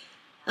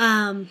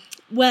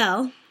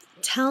 Well,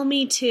 tell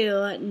me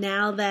too,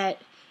 now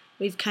that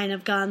we've kind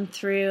of gone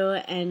through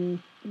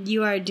and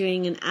you are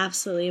doing an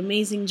absolutely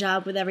amazing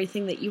job with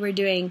everything that you are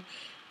doing,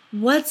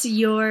 what's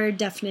your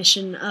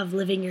definition of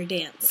living your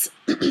dance?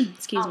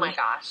 Excuse me. Oh my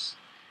gosh.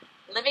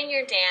 Living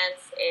your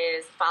dance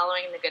is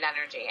following the good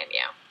energy in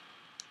you.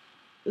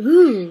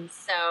 Ooh.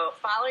 So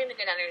following the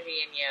good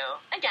energy in you,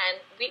 again,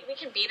 we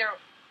can beat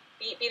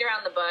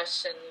around the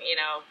bush and,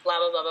 blah,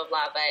 blah, blah, blah,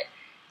 blah, but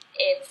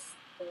it's,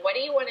 what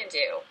do you want to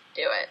do?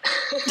 Do it.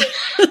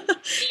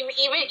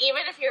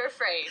 even if you're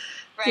afraid,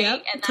 right?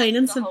 Yep, and plain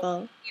and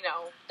simple.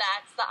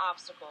 That's the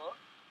obstacle.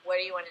 What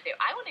do you want to do?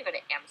 I want to go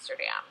to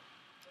Amsterdam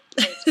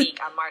and speak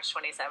on March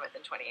 27th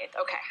and 28th.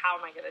 Okay, how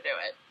am I going to do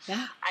it?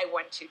 Yeah. I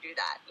want to do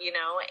that,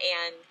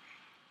 and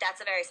that's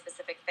a very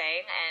specific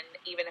thing, and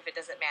even if it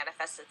doesn't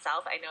manifest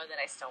itself, I know that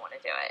I still want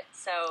to do it.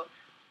 So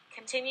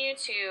continue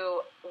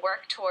to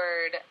work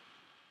toward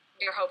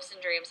your hopes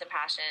and dreams and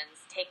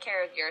passions. Take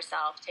care of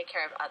yourself. Take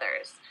care of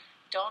others.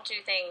 Don't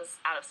do things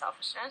out of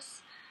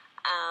selfishness,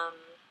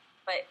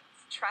 but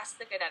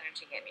trust the good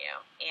energy in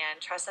you,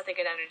 and trust that the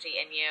good energy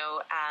in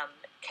you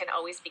can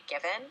always be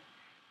given,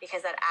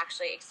 because that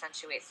actually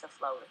accentuates the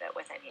flow of it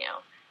within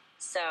you.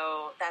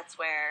 So that's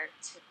where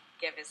to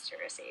give is to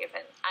receive.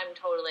 And I'm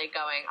totally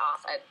going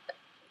off a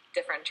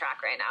different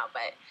track right now,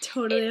 but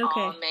totally it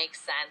okay. all makes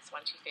sense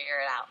once you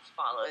figure it out.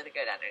 Follow the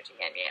good energy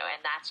in you,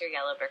 and that's your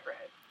yellow brick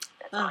road.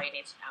 That's all you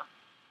need to know.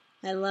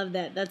 I love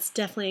that. That's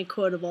definitely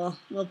quotable.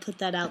 We'll put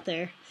that out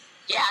there.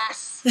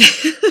 Yes.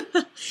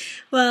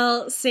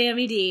 Well,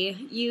 Sammy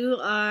D, you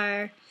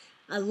are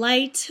a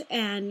light,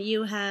 and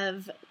you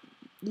have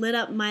lit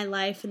up my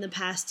life in the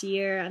past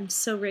year. I'm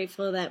so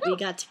grateful that we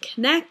got to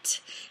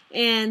connect,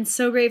 and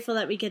so grateful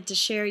that we get to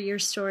share your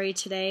story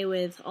today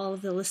with all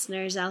of the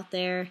listeners out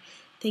there.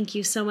 Thank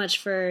you so much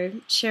for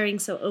sharing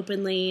so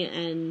openly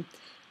and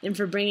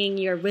for bringing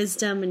your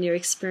wisdom and your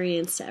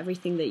experience to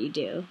everything that you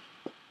do.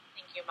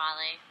 Thank you,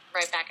 Molly.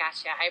 Right back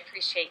at you. I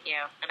appreciate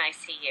you, and I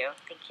see you.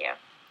 Thank you.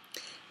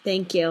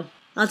 Thank you.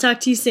 I'll talk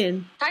to you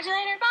soon. Talk to you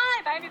later.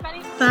 Bye. Bye,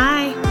 everybody.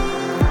 Bye.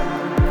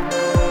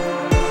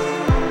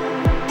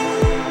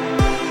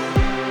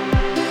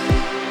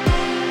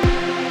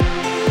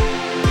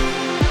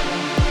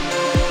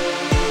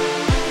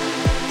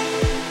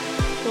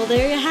 Well,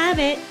 there you have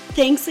it.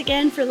 Thanks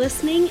again for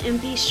listening, and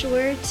be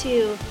sure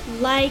to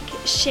like,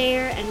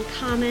 share, and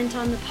comment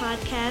on the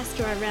podcast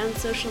or around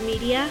social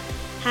media.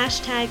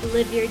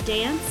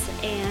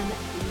 #LiveYourDance, and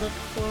look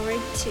forward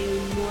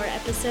to more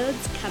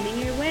episodes coming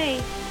your way.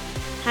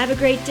 Have a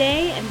great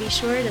day, and be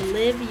sure to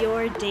live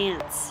your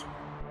dance.